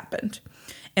what has happened.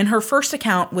 In her first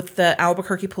account with the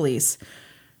Albuquerque police,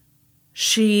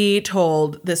 she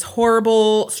told this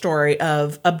horrible story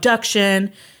of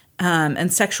abduction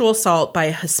and sexual assault by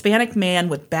a Hispanic man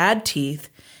with bad teeth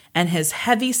and his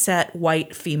heavy-set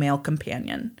white female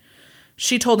companion.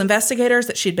 She told investigators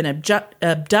that she'd been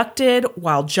abducted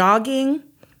while jogging.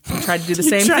 I tried to do the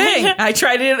same thing. I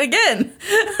tried it again.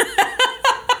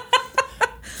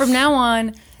 From now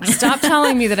on, stop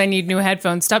telling me that I need new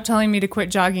headphones. Stop telling me to quit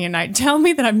jogging at night. Tell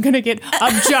me that I'm going to get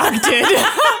abducted.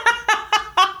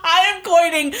 I am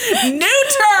coining new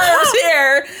terms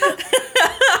here.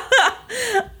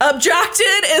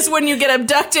 Abducted is when you get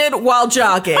abducted while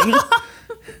jogging.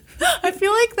 I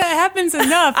feel like that happens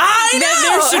enough. I know.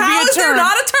 There should How be a is there term.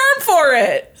 not a term for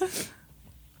it?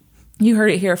 You heard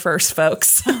it here first,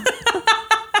 folks.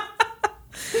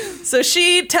 So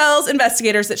she tells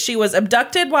investigators that she was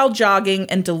abducted while jogging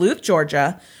in Duluth,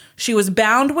 Georgia. She was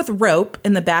bound with rope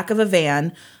in the back of a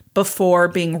van before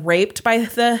being raped by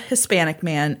the Hispanic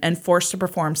man and forced to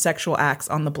perform sexual acts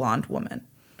on the blonde woman.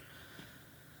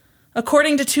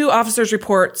 According to 2 officers'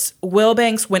 reports,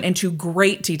 Wilbanks went into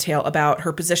great detail about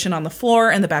her position on the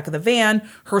floor in the back of the van,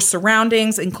 her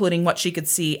surroundings, including what she could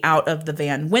see out of the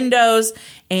van windows,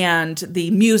 and the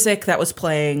music that was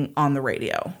playing on the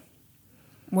radio.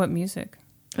 What music?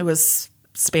 It was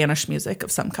Spanish music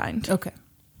of some kind. Okay.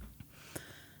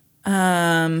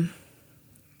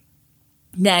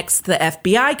 Next, the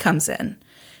FBI comes in,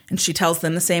 and she tells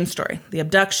them the same story. The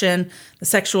abduction, the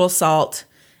sexual assault,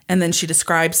 and then she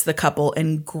describes the couple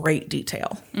in great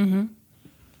detail.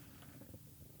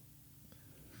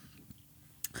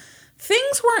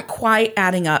 Things weren't quite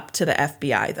adding up to the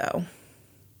FBI, though.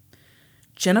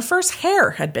 Jennifer's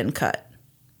hair had been cut.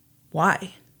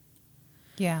 Why?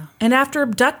 Yeah. And after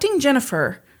abducting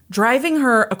Jennifer, driving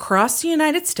her across the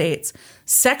United States,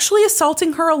 sexually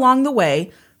assaulting her along the way,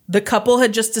 the couple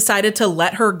had just decided to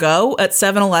let her go at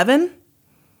 7-Eleven?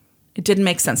 It didn't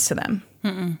make sense to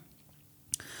them.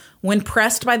 When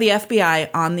pressed by the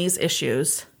FBI on these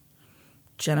issues,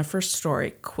 Jennifer's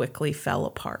story quickly fell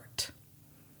apart.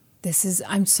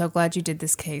 I'm so glad you did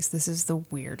this case. This is the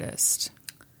weirdest.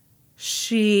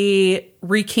 She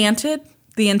recanted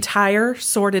the entire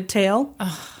sordid tale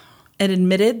and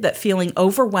admitted that feeling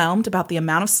overwhelmed about the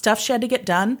amount of stuff she had to get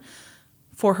done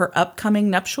for her upcoming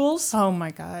nuptials, Oh my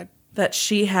God. that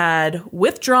she had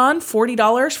withdrawn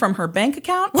 $40 from her bank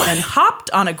account and hopped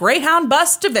on a Greyhound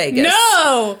bus to Vegas.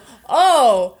 No!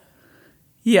 Oh!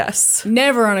 Yes.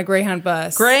 Never on a Greyhound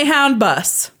bus. Greyhound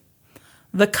bus.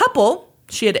 The couple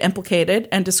she had implicated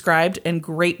and described in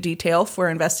great detail for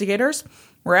investigators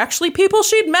were actually people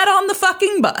she'd met on the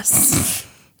fucking bus.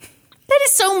 That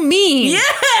is so mean.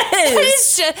 Yes! That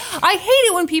is just, I hate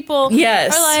it when people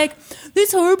Yes. are like,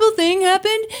 this horrible thing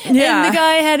happened, Yeah. and the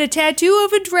guy had a tattoo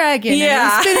of a dragon.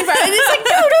 Yeah. And, and it's like,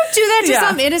 no, don't do that to Yeah.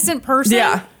 some innocent person.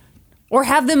 Yeah. Or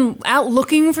have them out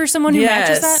looking for someone who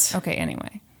matches Yes. that. Okay,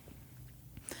 anyway.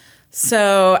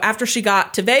 So after she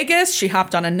got to Vegas, she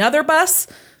hopped on another bus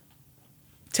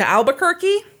to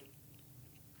Albuquerque.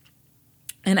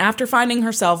 And after finding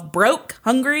herself broke,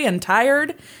 hungry, and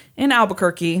tired in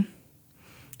Albuquerque,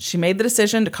 she made the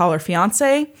decision to call her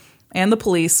fiance and the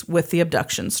police with the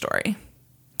abduction story.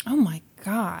 Oh my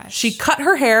gosh. She cut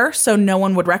her hair so no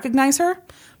one would recognize her,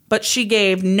 but she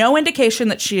gave no indication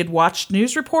that she had watched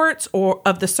news reports or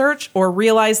of the search or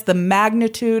realized the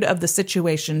magnitude of the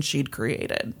situation she'd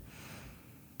created.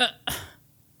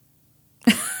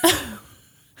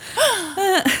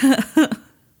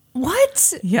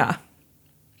 What? Yeah.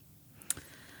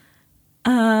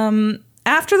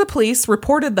 After the police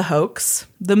reported the hoax,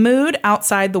 the mood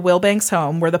outside the Wilbanks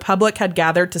home, where the public had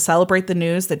gathered to celebrate the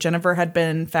news that Jennifer had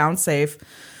been found safe,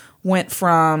 went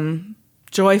from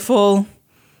joyful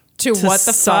To what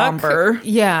the somber. fuck?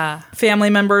 Yeah. Family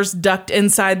members ducked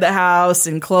inside the house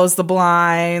and closed the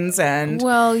blinds, and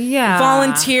Well, yeah.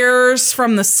 volunteers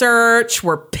from the search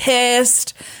were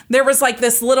pissed. There was like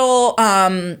this little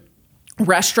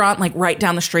restaurant like right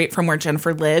down the street from where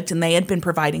Jennifer lived, and they had been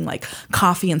providing like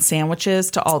coffee and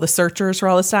sandwiches to all the searchers for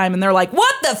all this time, and they're like,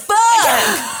 what the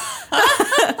fuck?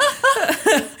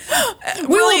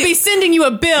 We will be sending you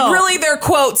a bill. Really, their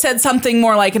quote said something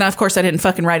more like, and of course I didn't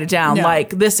fucking write it down, No. like,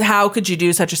 this, how could you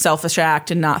do such a selfish act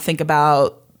and not think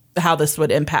about how this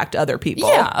would impact other people?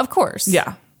 Yeah, of course.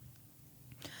 Yeah.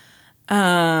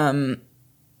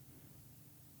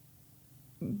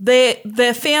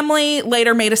 The family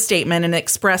later made a statement and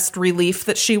expressed relief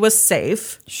that she was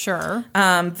safe. Sure.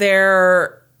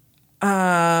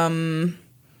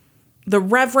 The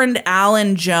Reverend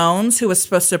Alan Jones, who was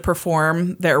supposed to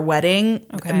perform their wedding,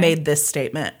 Okay. made this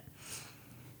statement.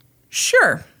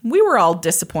 Sure, we were all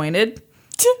disappointed,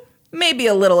 maybe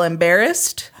a little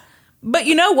embarrassed. But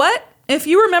you know what? If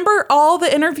you remember all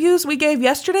the interviews we gave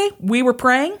yesterday, we were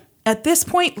praying. At this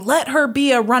point, let her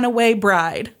be a runaway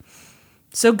bride.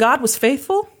 So God was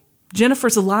faithful,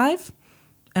 Jennifer's alive,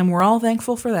 and we're all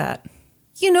thankful for that.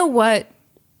 You know what?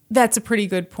 That's a pretty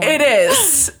good point. It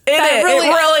is. It really-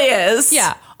 really is.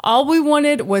 Yeah. All we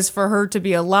wanted was for her to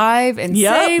be alive and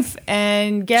Yep. safe.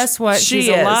 And guess what? She She's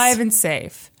is. alive and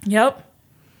safe. Yep.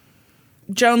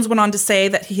 Jones went on to say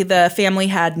that the family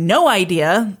had no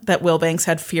idea that Wilbanks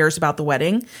had fears about the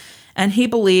wedding, and he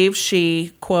believed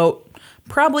she, quote,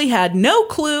 probably had no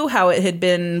clue how it had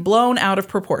been blown out of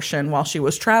proportion while she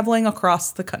was traveling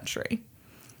across the country.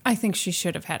 I think she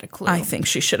should have had a clue. I think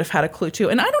she should have had a clue too.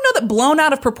 And I don't know that blown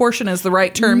out of proportion is the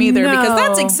right term either, because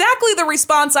that's No. exactly the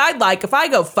response I'd like if I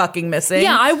go fucking missing.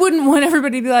 Yeah, I wouldn't want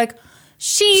everybody to be like,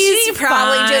 She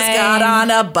probably just fine. got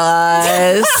on a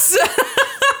bus.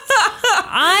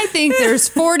 I think there's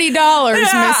 $40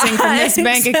 missing from this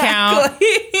bank account.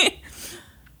 Exactly.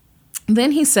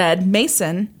 Then he said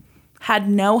Mason had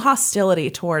no hostility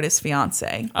toward his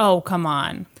fiance. Oh, come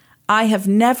on. I have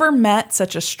never met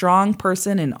such a strong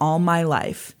person in all my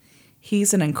life.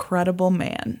 He's an incredible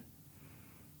man.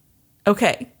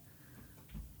 Okay.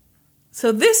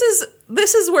 So this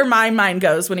is where my mind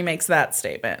goes when he makes that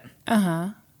statement. Uh-huh.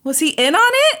 Was he in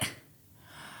on it?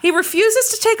 He refuses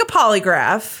to take a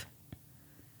polygraph.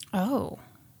 Oh.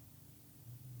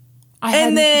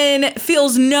 And then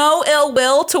feels no ill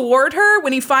will toward her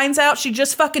when he finds out she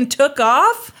just fucking took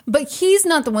off. But he's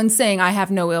not the one saying I have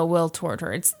no ill will toward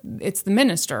her. It's the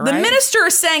minister, right? The minister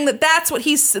is saying that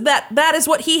that is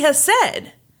what he has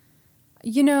said.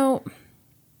 You know,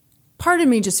 part of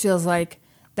me just feels like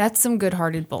that's some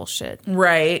good-hearted bullshit.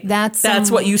 Right.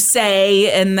 That's what you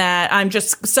say, and that I'm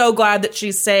just so glad that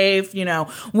she's safe. You know,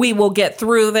 we will get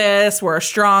through this. We're a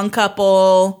strong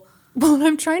couple. Well,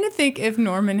 I'm trying to think if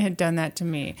Norman had done that to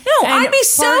me. No, And I'd be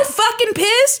so fucking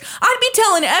pissed. I'd be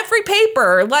telling every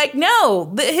paper, like,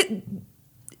 no,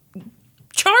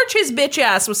 charge his bitch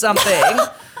ass with something.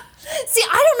 See,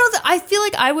 I don't know that. I feel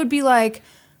like I would be like,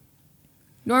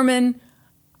 Norman,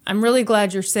 I'm really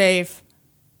glad you're safe.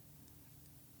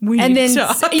 We And then,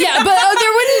 talk. yeah, but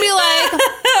there wouldn't be like,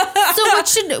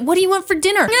 so what do you want for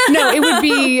dinner? No, it would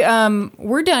be,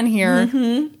 we're done here.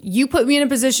 Mm-hmm. You put me in a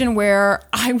position where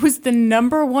I was the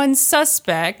number one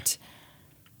suspect.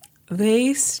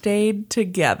 They stayed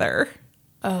together.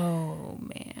 Oh,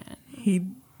 man. He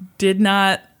did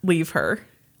not leave her.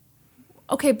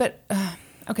 Okay, but,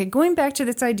 going back to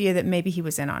this idea that maybe he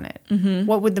was in on it. Mm-hmm.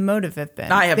 What would the motive have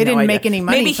been? I have They no didn't idea. make any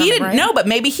money Maybe from he it, didn't right? know, but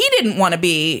maybe he didn't want to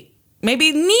be.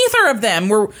 Maybe neither of them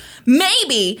were.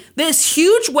 Maybe this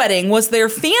huge wedding was their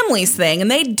family's thing, and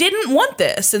they didn't want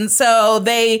this, and so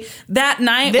that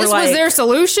night This were like, was their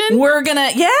solution? We're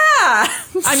gonna, yeah.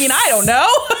 I mean, I don't know.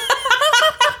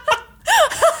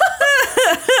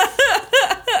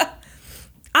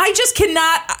 I just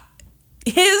cannot.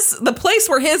 The place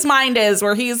where his mind is,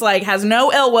 where he's like has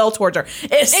no ill will towards her, is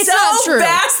It's not so true.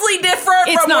 vastly different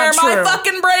It's from not where my true.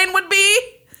 fucking brain would be.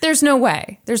 There's no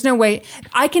way. There's no way.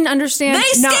 I can understand. They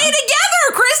stay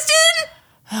together,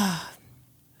 Kristen.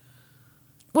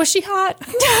 Was she hot?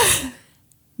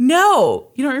 No,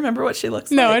 you don't remember what she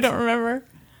looks like. No, I don't remember.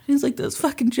 He's like, those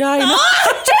fucking giant eyes.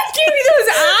 Oh, Jeff gave me those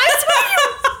eyes?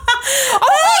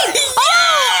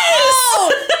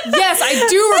 Yes, I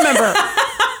do remember.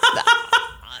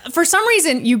 For some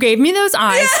reason, you gave me those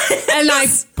eyes, and I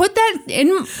put that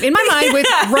in my mind with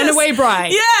Runaway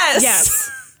Bride. Yes.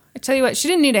 I tell you what, she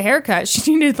didn't need a haircut.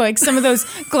 She needed like some of those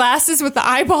glasses with the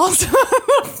eyeballs on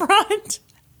the front.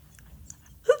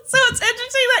 So it's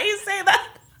interesting that you say that.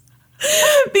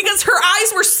 Because her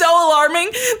eyes were so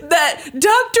alarming that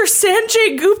Dr.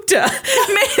 Sanjay Gupta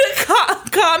made a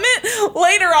comment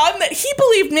later on that he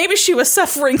believed maybe she was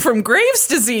suffering from Graves'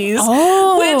 disease, which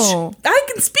I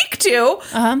can speak to.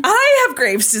 I have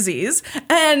Graves' disease,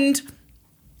 and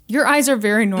your eyes are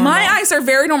very normal. my eyes are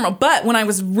very normal. But when I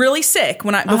was really sick,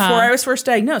 before I was first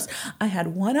diagnosed, I had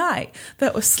one eye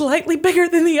that was slightly bigger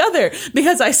than the other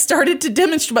because I started to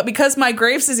demonstrate. But because my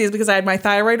Graves' disease, because I had my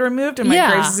thyroid removed and my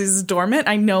Graves' disease is dormant,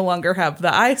 I no longer have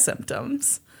the eye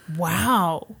symptoms.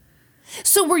 Wow.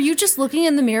 So were you just looking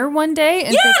in the mirror one day? And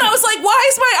And I was like, why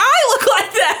does my eye look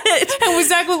like that? And was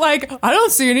Zach like, I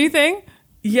don't see anything?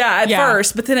 At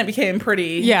first, but then it became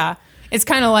pretty... Yeah. It's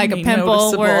kind of like a pimple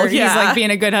noticeable. where he's like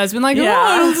being a good husband, like, oh,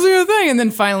 I don't see a thing. And then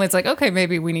finally it's like, okay,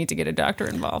 maybe we need to get a doctor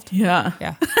involved. Yeah.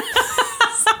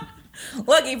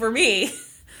 Lucky for me,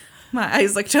 my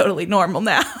eyes look totally normal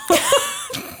now.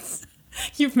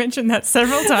 You've mentioned that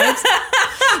several times.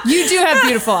 You do have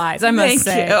beautiful eyes, I must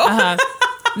say. Thank you.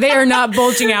 They are not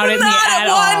bulging out at me at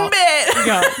all. Not one bit.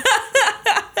 No.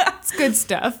 It's good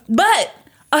stuff. But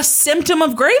a symptom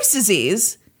of Graves'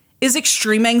 disease is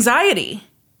extreme anxiety.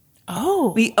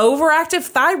 Oh. The overactive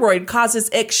thyroid causes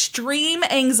extreme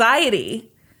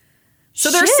anxiety. So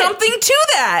there's something to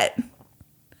that.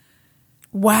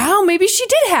 Wow, maybe she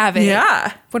did have it.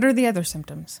 Yeah. What are the other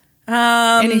symptoms?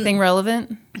 Anything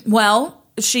relevant? Well,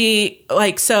 she,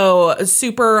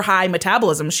 super high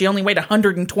metabolism. She only weighed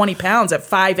 120 pounds at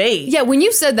 5'8". Yeah, when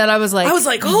you said that, I was like,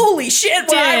 holy shit,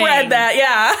 when I Dang. read that.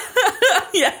 Yeah.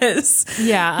 Yes.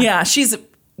 Yeah. Yeah, she's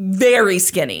very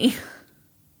skinny.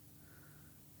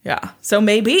 Yeah, so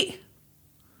maybe.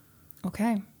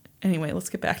 Okay. Anyway, let's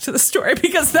get back to the story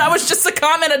because that was just a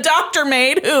comment a doctor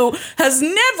made who has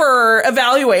never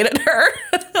evaluated her.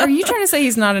 Are you trying to say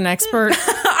he's not an expert?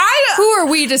 Who are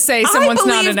we to say someone's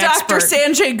not an expert? Dr.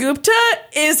 Sanjay Gupta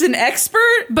is an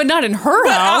expert. But not in her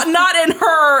health. Not in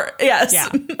her, yes. Yeah.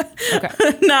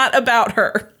 Okay. Not about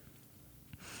her.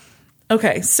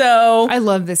 Okay, so... I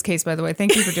love this case, by the way.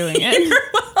 Thank you for doing it. You're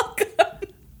welcome.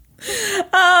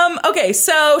 Okay,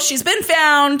 so she's been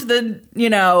found.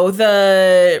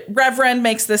 The Reverend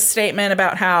makes this statement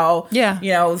about how,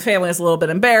 the family is a little bit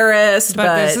embarrassed,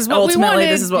 but this is what ultimately we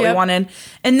this is what we wanted.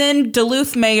 And then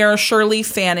Duluth Mayor Shirley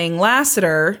Fanning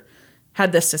Lassiter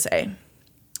had this to say.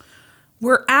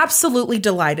 We're absolutely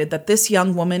delighted that this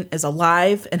young woman is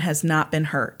alive and has not been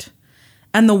hurt.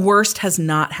 And the worst has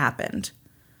not happened.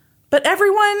 But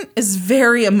everyone is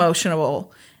very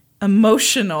emotional.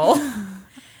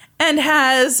 And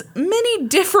has many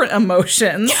different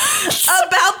emotions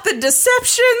about the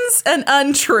deceptions and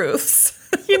untruths.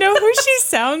 You know who she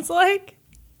sounds like?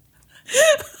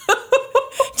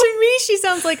 To me, she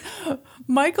sounds like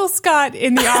Michael Scott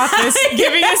in The Office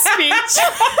giving a speech.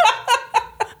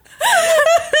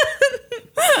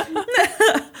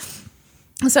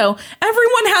 So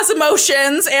everyone has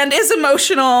emotions and is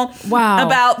emotional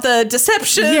about the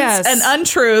deceptions and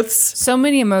untruths. So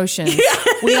many emotions. Yes.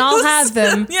 We all have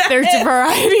them. Yes. There's a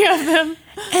variety of them.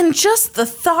 And just the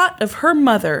thought of her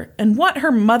mother and what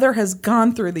her mother has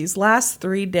gone through these last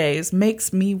 3 days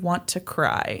makes me want to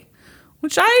cry.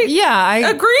 Which I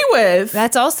agree with.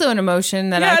 That's also an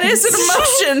emotion that it is an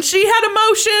emotion. She had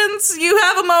emotions. You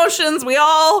have emotions. We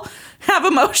all have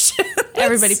emotions.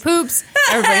 Everybody poops.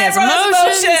 Everybody has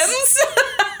emotions.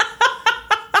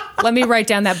 Let me write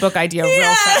down that book idea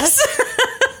real fast.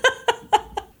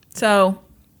 So,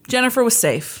 Jennifer was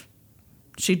safe.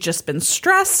 She'd just been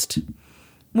stressed,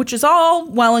 which is all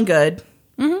well and good.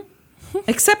 Mm-hmm.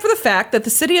 Except for the fact that the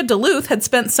city of Duluth had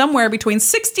spent somewhere between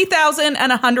 $60,000 and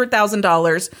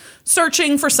 $100,000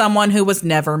 searching for someone who was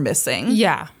never missing.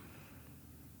 Yeah.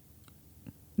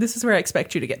 This is where I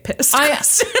expect you to get pissed. Isn't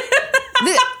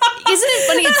it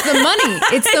funny? It's the money.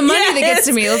 It's the money that gets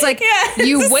to me. It's like,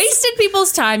 you wasted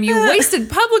people's time. You wasted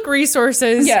public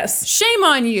resources. Yes. Shame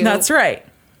on you. That's right.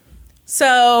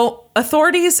 So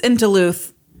authorities in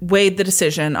Duluth weighed the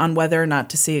decision on whether or not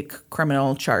to seek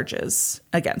criminal charges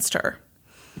against her.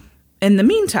 In the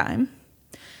meantime,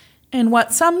 in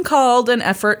what some called an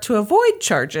effort to avoid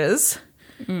charges,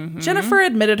 Jennifer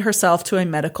admitted herself to a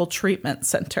medical treatment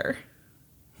center.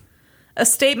 A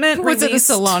statement Was it a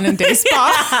salon and day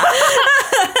spa?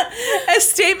 A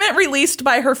statement released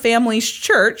by her family's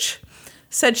church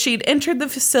said she'd entered the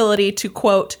facility to,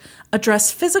 quote,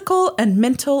 address physical and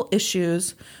mental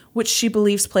issues, which she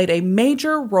believes played a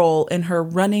major role in her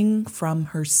running from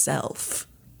herself.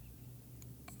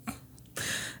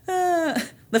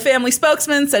 The family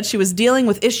spokesman said she was dealing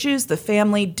with issues the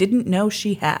family didn't know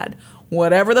she had.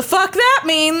 Whatever the fuck that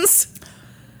means.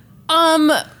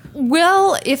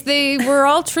 Well, if they were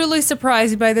all truly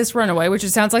surprised by this runaway, which it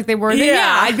sounds like they were, then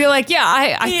yeah I'd be like,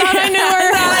 I thought I knew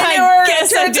her. I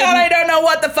guess I didn't. I don't know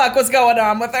what the fuck was going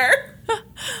on with her.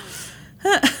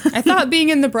 I thought being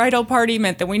in the bridal party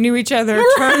meant that we knew each other.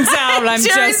 Turns out I'm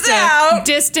just a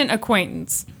distant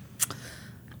acquaintance.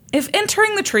 If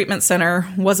entering the treatment center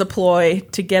was a ploy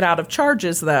to get out of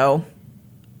charges, though,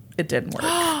 it didn't work.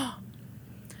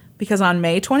 Because on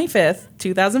May 25th,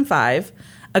 2005,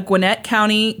 a Gwinnett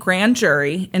County grand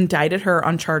jury indicted her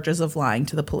on charges of lying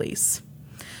to the police.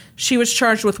 She was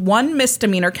charged with one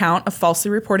misdemeanor count of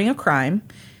falsely reporting a crime,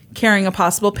 carrying a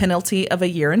possible penalty of a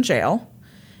year in jail,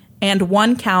 and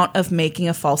one count of making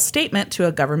a false statement to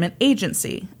a government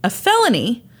agency, a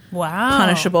felony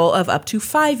punishable of up to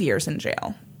 5 years in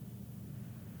jail.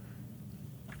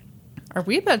 Are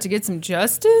we about to get some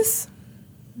justice?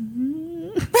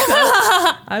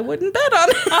 I wouldn't bet on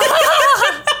it.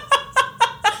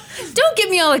 Don't get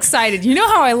me all excited. You know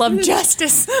how I love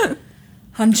justice.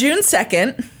 On June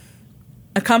 2nd,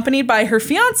 accompanied by her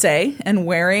fiancé and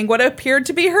wearing what appeared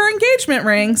to be her engagement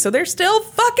ring, so they're still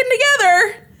fucking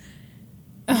together,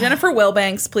 Jennifer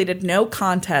Wilbanks pleaded no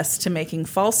contest to making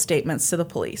false statements to the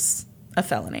police, a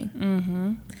felony.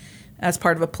 Mm-hmm. As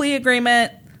part of a plea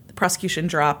agreement, the prosecution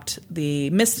dropped the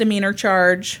misdemeanor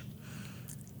charge,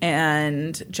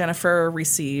 and Jennifer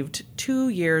received 2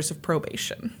 years of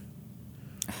probation.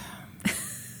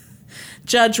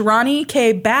 Judge Ronnie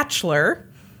K. Batchelor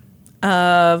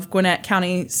of Gwinnett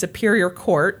County Superior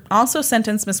Court also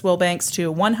sentenced Miss Wilbanks to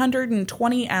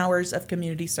 120 hours of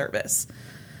community service.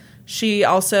 She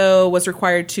also was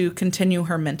required to continue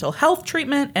her mental health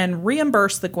treatment and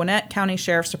reimburse the Gwinnett County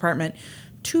Sheriff's Department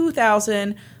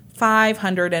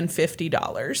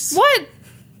 $2,550. What?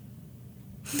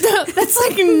 That's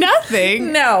like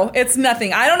nothing. No, it's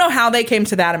nothing. I don't know how they came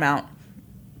to that amount.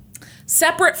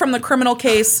 Separate from the criminal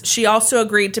case, she also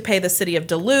agreed to pay the city of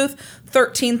Duluth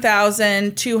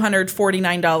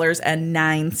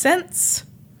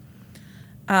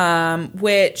 $13,249.09,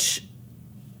 which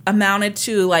amounted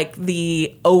to like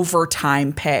the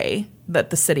overtime pay that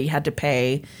the city had to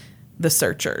pay the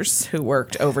searchers who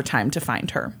worked overtime to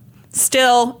find her.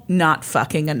 Still not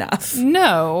fucking enough.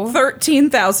 No.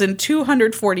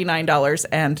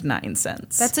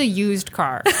 $13,249.09. That's a used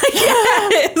car.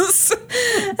 Yes.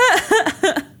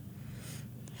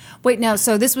 Wait, now,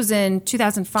 so this was in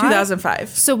 2005? 2005.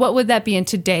 So what would that be in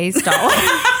today's dollars?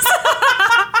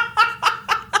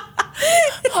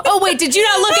 Oh, wait, did you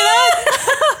not look it up?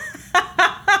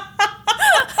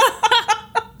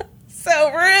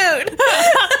 So rude.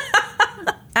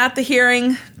 At the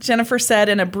hearing, Jennifer said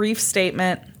in a brief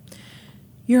statement,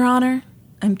 "Your Honor,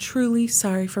 I'm truly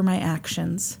sorry for my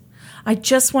actions. I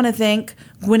just want to thank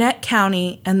Gwinnett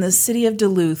County and the city of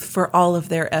Duluth for all of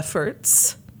their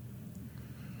efforts."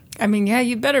 I mean, yeah,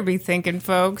 you better be thinking,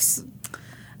 folks.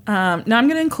 Now I'm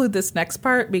going to include this next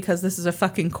part because this is a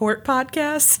fucking court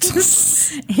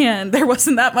podcast and there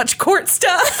wasn't that much court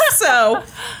stuff.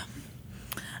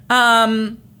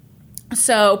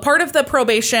 So part of the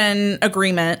probation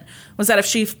agreement was that if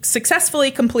she successfully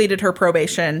completed her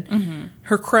probation,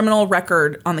 her criminal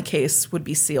record on the case would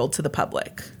be sealed to the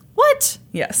public. What?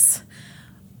 Yes.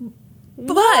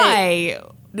 Why?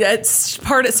 It's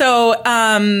part of, so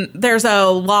there's a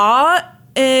law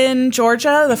in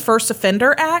Georgia, the First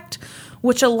Offender Act,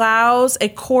 which allows a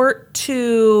court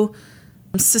to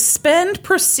suspend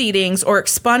proceedings or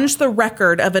expunge the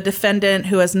record of a defendant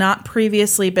who has not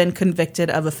previously been convicted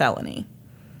of a felony.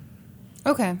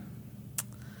 Okay.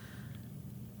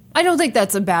 I don't think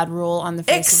that's a bad rule on the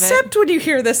face of it. Except when you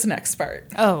hear this next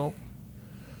part. Oh.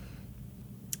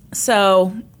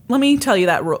 So let me tell you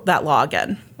that law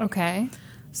again. Okay.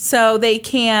 So they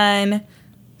can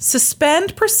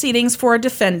suspend proceedings for a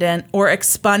defendant or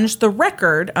expunge the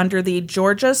record under the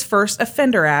Georgia's First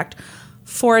Offender Act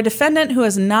for a defendant who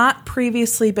has not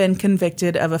previously been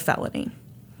convicted of a felony.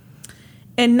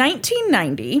 In the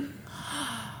 1990s,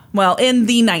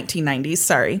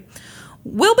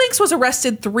 Wilbanks was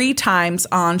arrested 3 times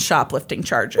on shoplifting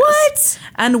charges. What?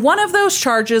 And one of those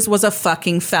charges was a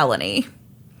fucking felony.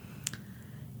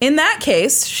 In that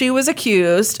case, she was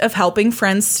accused of helping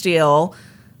friends steal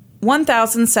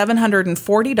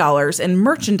 $1,740 in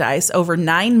merchandise over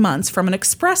 9 months from an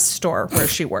express store where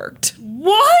she worked.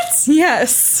 What?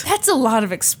 Yes. That's a lot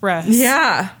of express.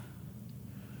 Yeah.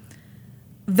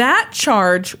 That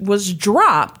charge was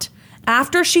dropped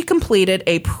after she completed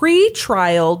a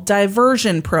pre-trial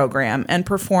diversion program and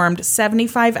performed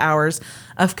 75 hours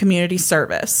of community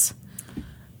service.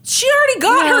 She already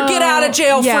got her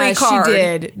get-out-of-jail-free card. She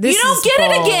did. You don't get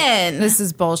it again. This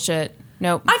is bullshit.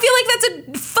 Nope. I feel like that's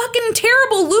a fucking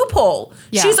terrible loophole.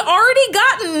 Yeah. She's already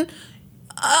gotten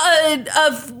a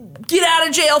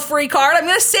get-out-of-jail-free card. I'm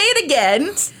going to say it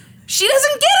again. She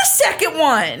doesn't get a second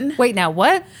one. Wait, now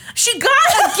what? She got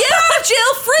a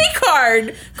get-out-of-jail-free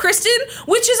card, Kristen,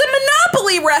 which is a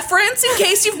Monopoly reference in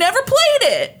case you've never played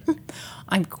it.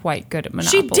 I'm quite good at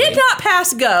Monopoly. She did not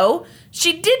pass go.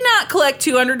 She did not collect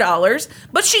 $200,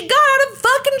 but she got out of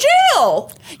fucking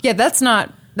jail. Yeah, that's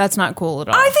not cool at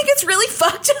all. I think it's really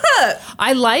fucked up.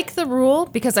 I like the rule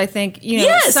because I think,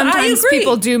 Yes, I sometimes agree.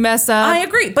 people do mess up. I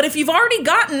agree, but if you've already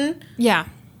gotten, Yeah.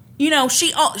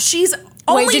 she's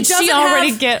only Wait, did she doesn't already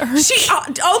have, get her? She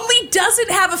only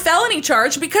doesn't have a felony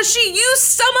charge because she used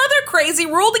some other crazy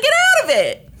rule to get out of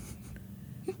it.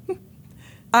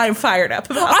 I'm fired up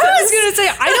about this. I was going to say,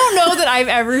 I don't know that I've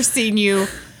ever seen you.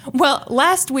 Well,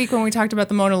 last week when we talked about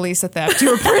the Mona Lisa theft,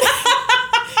 you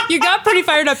got pretty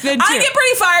fired up then too. I get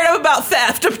pretty fired up about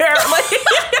theft, apparently.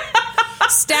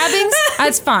 Stabbings,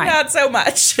 that's fine. Not so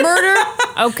much. Murder,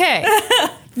 okay.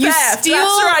 You Theft, steal,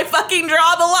 that's where I fucking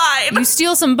draw the line. you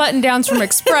steal some button downs from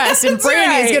Express, and That's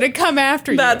Brandy is right. going to come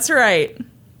after you. That's right.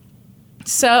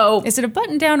 So Is it a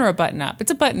button down or a button up?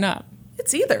 It's a button up.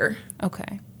 it's either.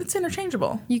 Okay. It's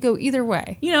interchangeable. You go either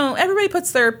way. Everybody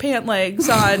puts their pant legs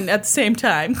on at the same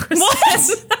time. Kristen.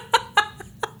 What?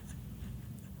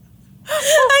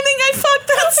 I think I fucked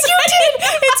that. You did.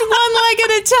 It's one leg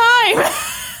at a time.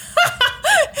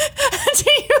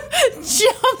 Do you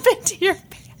jump into your pants?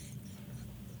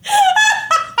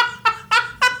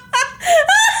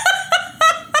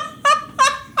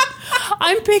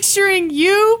 I'm picturing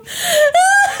you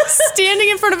standing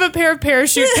in front of a pair of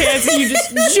parachute pants and you just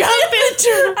jump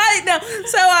into I know.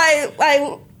 So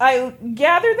I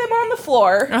gather them on the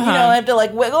floor. I have to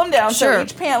wiggle them down Sure. so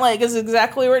each pant leg is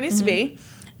exactly where it needs to be.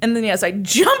 And then I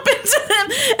jump into them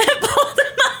and pull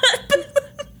them up.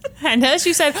 And as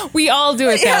you said, we all do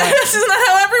it that way. Isn't that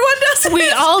how everyone does it? We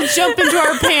all jump into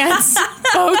our pants,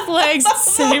 both legs at the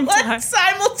same Like, time.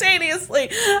 simultaneously,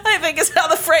 I think is how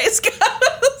the phrase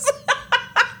goes.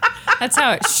 That's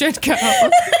how it should go.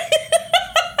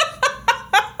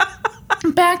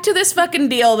 Back to this fucking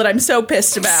deal that I'm so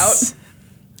pissed about.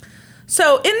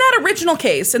 So in that original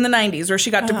case in the 90s where she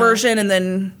got diversion and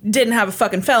then didn't have a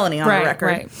fucking felony on her record,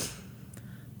 Right.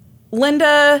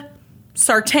 Linda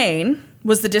Sartain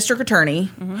was the district attorney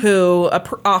who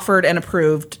offered and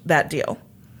approved that deal.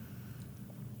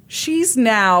 She's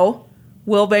now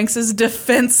Will Banks'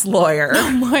 defense lawyer.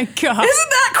 Oh my God. Isn't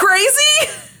that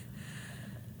crazy?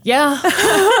 Yeah.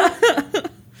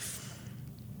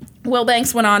 Will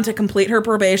Banks went on to complete her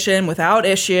probation without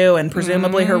issue, and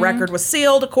presumably her record was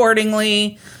sealed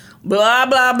accordingly. Blah,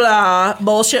 blah, blah.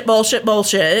 Bullshit, bullshit,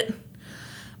 bullshit.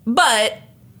 But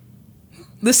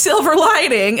the silver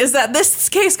lining is that this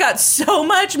case got so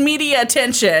much media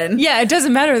attention Yeah, it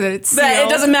doesn't matter that it's sealed. that it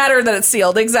doesn't matter that it's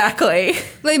sealed. Exactly.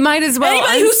 They might as well.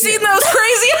 Anybody who's seen those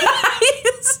crazy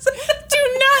eyes. Do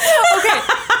not. Okay.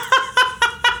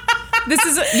 This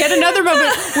is yet another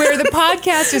moment where the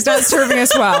podcast is not serving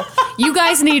us well. You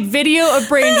guys need video of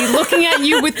Brandy looking at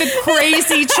you with the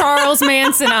crazy Charles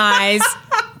Manson eyes.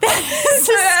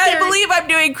 I believe I'm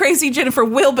doing crazy Jennifer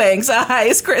Wilbanks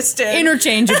eyes, Kristen.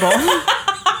 Interchangeable.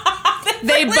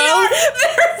 They both.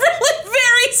 They're really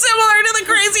very similar to the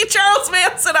crazy Charles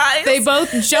Manson eyes. They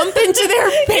both jump into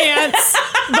their pants,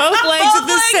 both legs at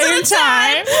the same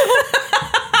time.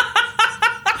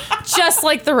 Just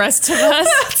like the rest of us.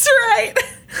 That's right.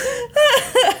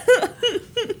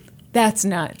 That's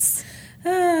nuts.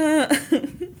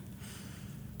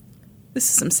 This is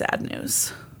some sad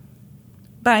news.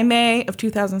 By May of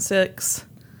 2006,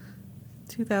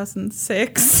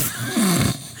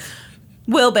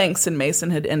 Will Banks and Mason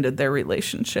had ended their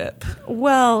relationship.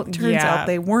 Well, Turns out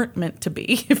they weren't meant to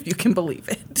be, if you can believe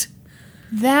it.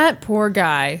 That poor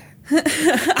guy. I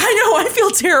know, I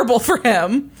feel terrible for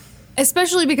him.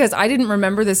 Especially because I didn't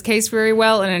remember this case very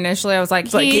well, and initially I was like,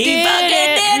 He did fucking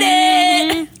it.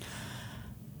 did it!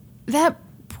 That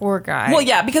poor guy. Well,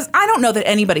 yeah, because I don't know that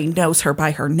anybody knows her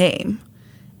by her name.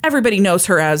 Everybody knows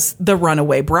her as the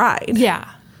Runaway Bride. Yeah.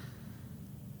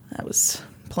 That was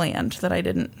planned that I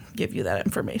didn't give you that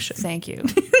information. Thank you.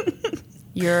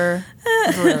 You're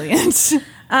brilliant.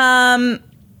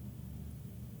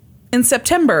 In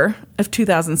September of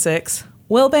 2006,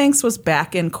 Wilbanks was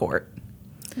back in court.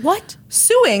 What?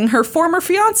 Suing her former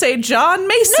fiance, John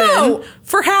Mason,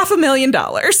 for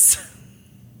 $500,000.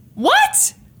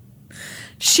 What?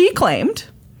 She claimed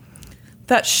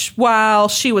that while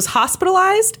she was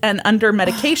hospitalized and under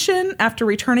medication after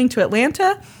returning to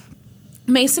Atlanta,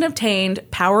 Mason obtained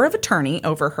power of attorney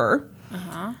over her,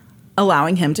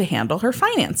 allowing him to handle her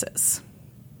finances.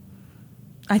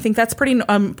 I think that's pretty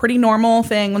normal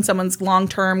thing when someone's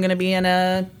long-term going to be in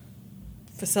a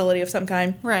facility of some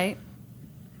kind. Right.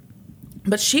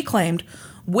 But she claimed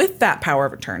with that power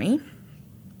of attorney,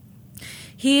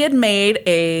 he had made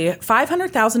a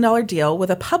 $500,000 deal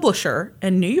with a publisher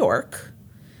in New York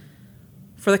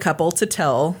for the couple to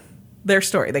tell their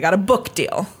story. They got a book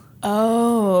deal.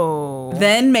 Oh.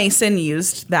 Then Mason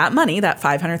used that money, that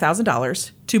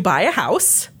 $500,000, to buy a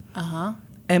house.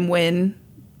 And when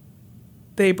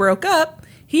they broke up,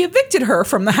 he evicted her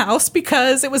from the house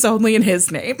because it was only in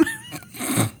his name.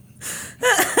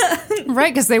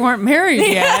 Right, because they weren't married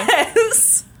yet.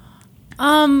 Yes.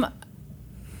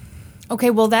 Okay,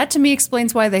 well, that to me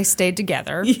explains why they stayed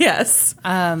together. Yes.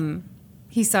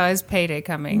 He saw his payday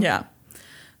coming. Yeah.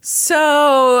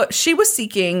 So she was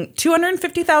seeking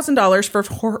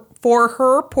 $250,000 for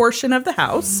her portion of the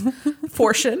house.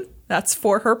 Portion. That's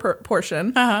for her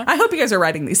portion. I hope you guys are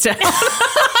writing these down.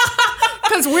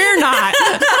 Because we're not.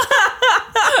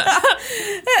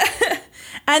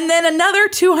 And then another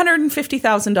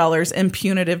 $250,000 in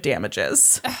punitive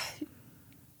damages.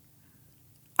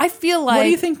 I feel like... What do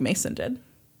you think Mason did?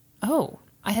 Oh,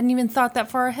 I hadn't even thought that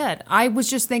far ahead. I was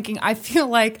just thinking, I feel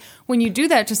like when you do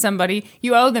that to somebody,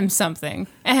 you owe them something.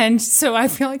 And so I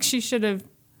feel like she should have...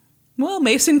 Well,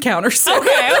 Mason countersued.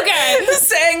 Okay.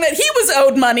 Saying that he was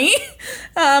owed money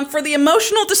for the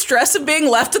emotional distress of being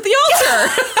left at the altar.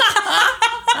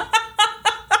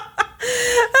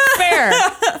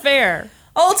 Fair.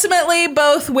 Ultimately,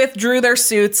 both withdrew their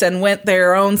suits and went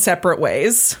their own separate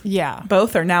ways. Yeah.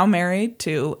 Both are now married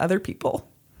to other people.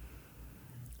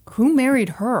 Who married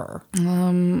her?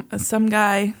 Some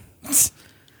guy.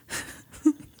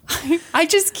 I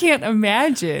just can't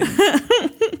imagine.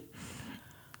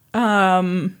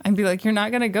 I'd be like, you're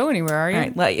not going to go anywhere, are you? All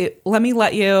right, let me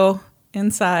let you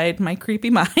inside my creepy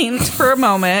mind for a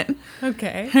moment.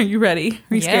 Okay. Are you ready?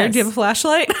 Are you scared? Do you have a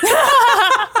flashlight?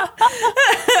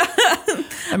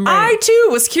 I'm ready. I, too,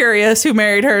 was curious who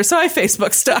married her, so I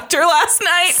Facebook stalked her last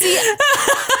night. See,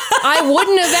 I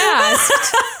wouldn't have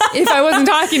asked if I wasn't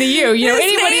talking to you. You know, His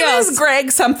anybody name else. is Greg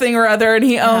something or other, and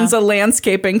he owns a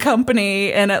landscaping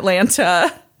company in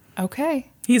Atlanta.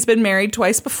 Okay. He's been married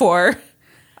twice before.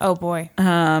 Oh, boy.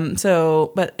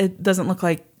 But it doesn't look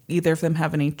like either of them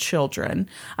have any children.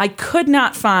 I could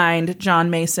not find John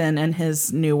Mason and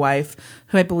his new wife,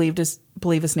 who I believe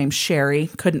his name's Sherry.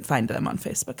 Couldn't find them on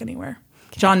Facebook anywhere.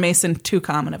 Okay. John Mason, too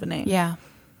common of a name. Yeah.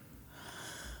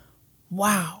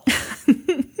 Wow.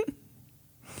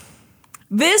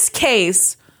 This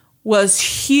case was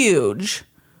huge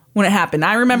when it happened.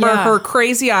 I remember her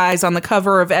crazy eyes on the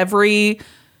cover of every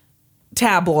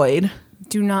tabloid.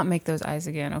 Do not make those eyes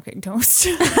again. Okay, don't.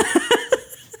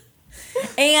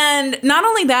 And not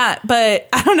only that, but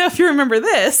I don't know if you remember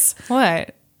this.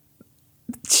 What?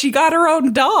 She got her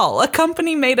own doll. A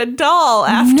company made a doll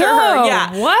after her.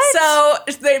 Yeah. What? So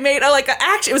they made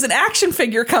it was an action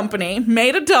figure company,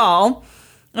 made a doll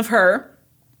of her.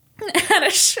 And a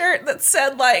shirt that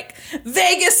said like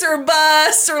Vegas or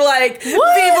bust or like Viva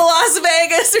Las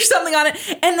Vegas or something on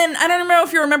it. And then I don't know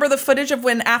if you remember the footage of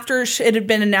when after it had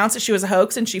been announced that she was a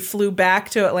hoax and she flew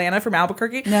back to Atlanta from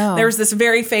Albuquerque. No. There was this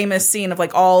very famous scene of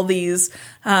like all these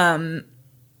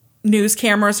news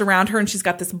cameras around her, and she's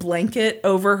got this blanket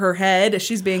over her head as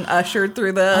she's being ushered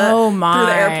through the through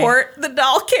the airport. The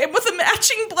doll came with a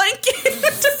matching blanket to put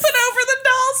over the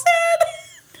doll's head.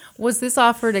 Was this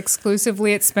offered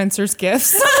exclusively at Spencer's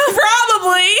Gifts?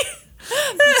 Probably.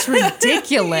 That's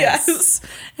ridiculous. Yes.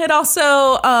 It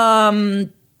also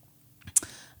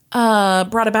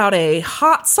brought about a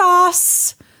hot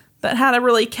sauce that had a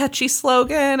really catchy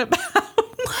slogan about...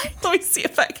 Let me see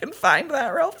if I can find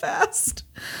that real fast.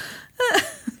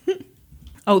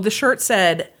 Oh, the shirt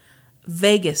said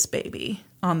Vegas Baby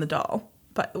on the doll,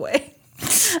 by the way.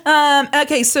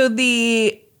 Okay, so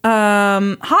the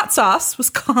hot sauce was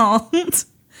called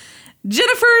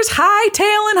Jennifer's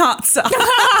Hightailing Hot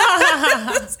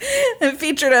Sauce. It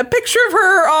featured a picture of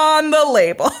her on the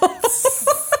label.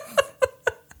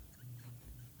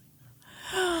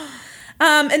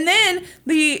 And then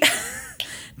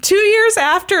 2 years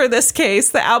after this case,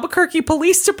 the Albuquerque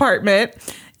Police Department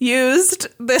used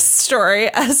this story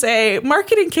as a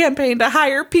marketing campaign to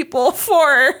hire people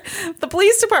for the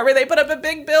police department. They put up a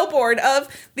big billboard of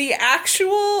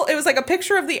it was like a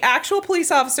picture of the actual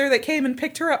police officer that came and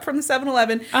picked her up from the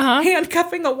 7-Eleven,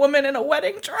 handcuffing a woman in a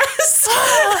wedding dress.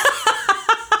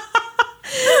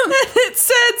 And it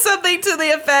said something to the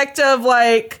effect of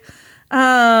like,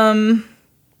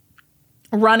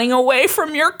 running away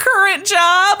from your current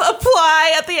job,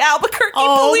 apply at the Albuquerque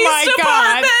Police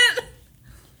Department. God.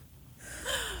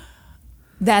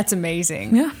 That's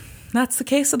amazing. Yeah, that's the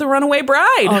case of the runaway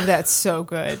bride. Oh, that's so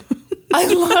good.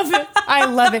 I love it. I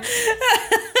love it.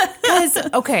 Because,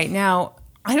 okay, now,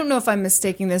 I don't know if I'm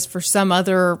mistaking this for some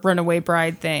other runaway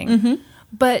bride thing,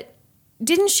 but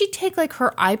didn't she take like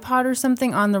her iPod or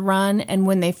something on the run, and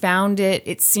when they found it,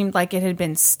 it seemed like it had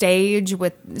been staged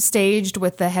with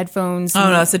the headphones?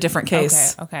 Oh, no, it's a different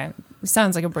case. Okay.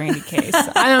 Sounds like a Brandy case.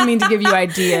 I don't mean to give you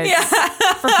ideas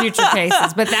for future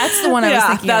cases, but that's the one I was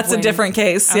thinking of. That's a different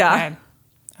case. Yeah.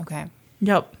 Okay.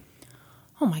 Yep.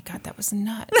 Oh my God, that was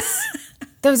nuts.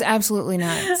 That was absolutely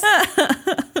nuts.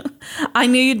 I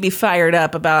knew you'd be fired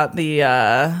up about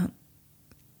the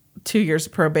 2 years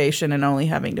of probation and only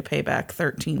having to pay back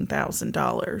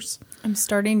 $13,000. I'm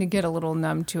starting to get a little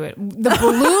numb to it. The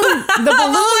balloon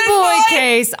boy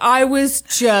case, I was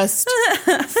just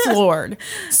floored.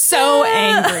 So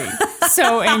angry.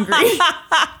 So angry.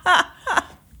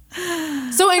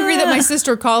 So angry that my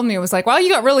sister called me and was like, wow, you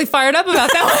got really fired up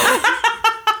about that one.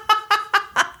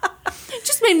 It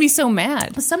just made me so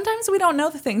mad. Sometimes we don't know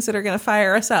the things that are going to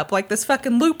fire us up, like this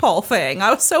fucking loophole thing.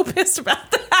 I was so pissed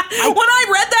about that. When I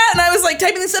read that and I was like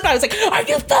typing this up, I was like, are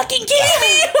you fucking kidding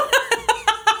me?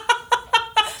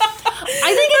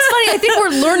 I think it's funny. I think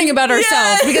we're learning about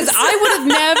ourselves because I would have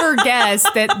never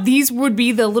guessed that these would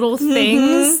be the little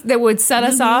things that would set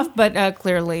us off, but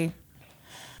clearly.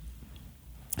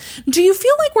 Do you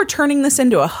feel like we're turning this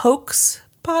into a hoax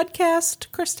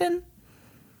podcast, Kristen?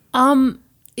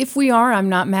 If we are, I'm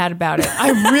not mad about it.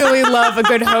 I really love a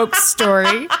good hoax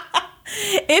story.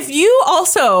 If you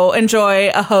also enjoy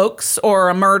a hoax or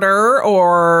a murder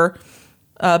or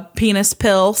a penis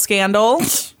pill scandal,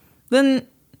 then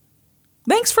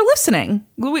thanks for listening.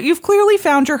 You've clearly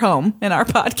found your home in our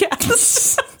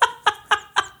podcast.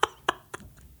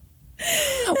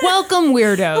 Welcome,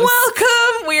 weirdos.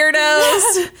 Welcome,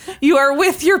 weirdos. You are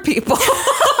with your people.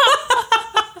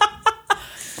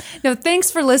 No, thanks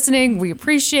for listening. We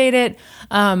appreciate it.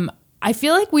 I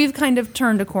feel like we've kind of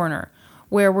turned a corner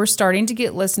where we're starting to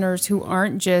get listeners who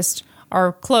aren't just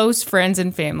our close friends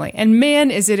and family. And man,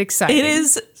 is it exciting. It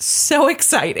is so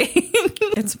exciting.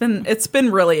 It's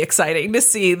been really exciting to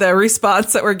see the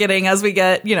response that we're getting as we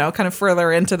get, kind of further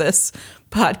into this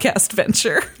podcast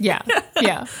venture. Yeah.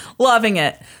 Yeah. Loving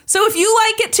it. So if you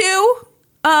like it too,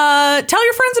 tell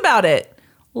your friends about it.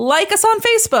 Like us on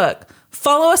Facebook.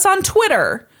 Follow us on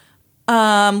Twitter.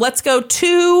 Let's Go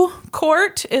to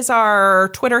Court is our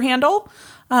Twitter handle.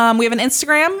 We have an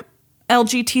Instagram,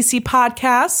 LGTC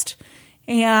Podcast.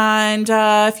 And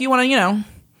if you want to,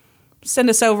 send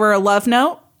us over a love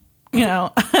note,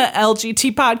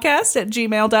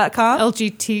 lgtpodcast@gmail.com.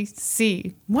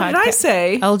 LGTC. What did I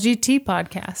say? LGT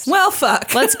Podcast. Well,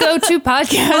 fuck. Let's go to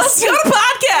podcast. Let's go to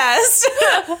podcast.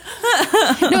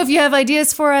 No, if you have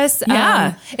ideas for us.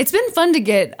 Yeah. It's been fun to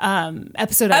get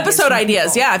episode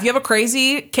ideas. Yeah. If you have a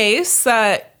crazy case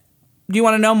that you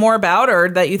want to know more about or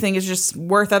that you think is just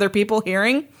worth other people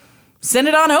hearing, send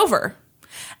it on over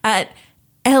at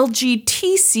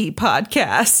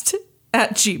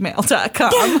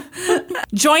lgtcpodcast@gmail.com.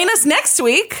 Join us next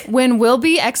week when we'll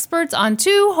be experts on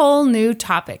 2 whole new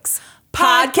topics.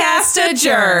 Podcast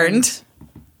adjourned.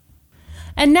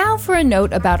 And now for a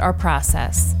note about our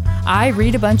process. I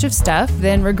read a bunch of stuff,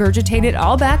 then regurgitate it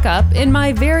all back up in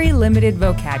my very limited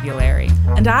vocabulary.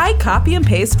 And I copy and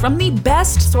paste from the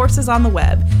best sources on the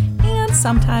web, and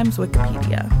sometimes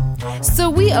Wikipedia. So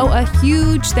we owe a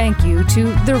huge thank you to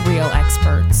the real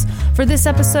experts. For this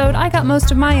episode, I got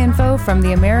most of my info from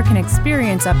the American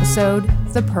Experience episode,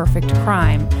 The Perfect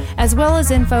Crime, as well as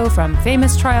info from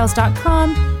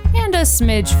famoustrials.com and a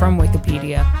smidge from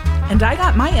Wikipedia. And I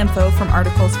got my info from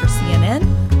articles for CNN,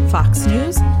 Fox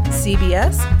News,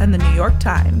 CBS, and the New York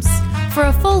Times. For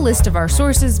a full list of our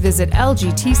sources, visit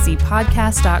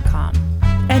lgtcpodcast.com.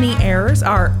 Any errors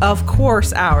are, of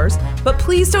course, ours, but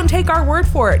please don't take our word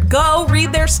for it. Go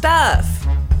read their stuff.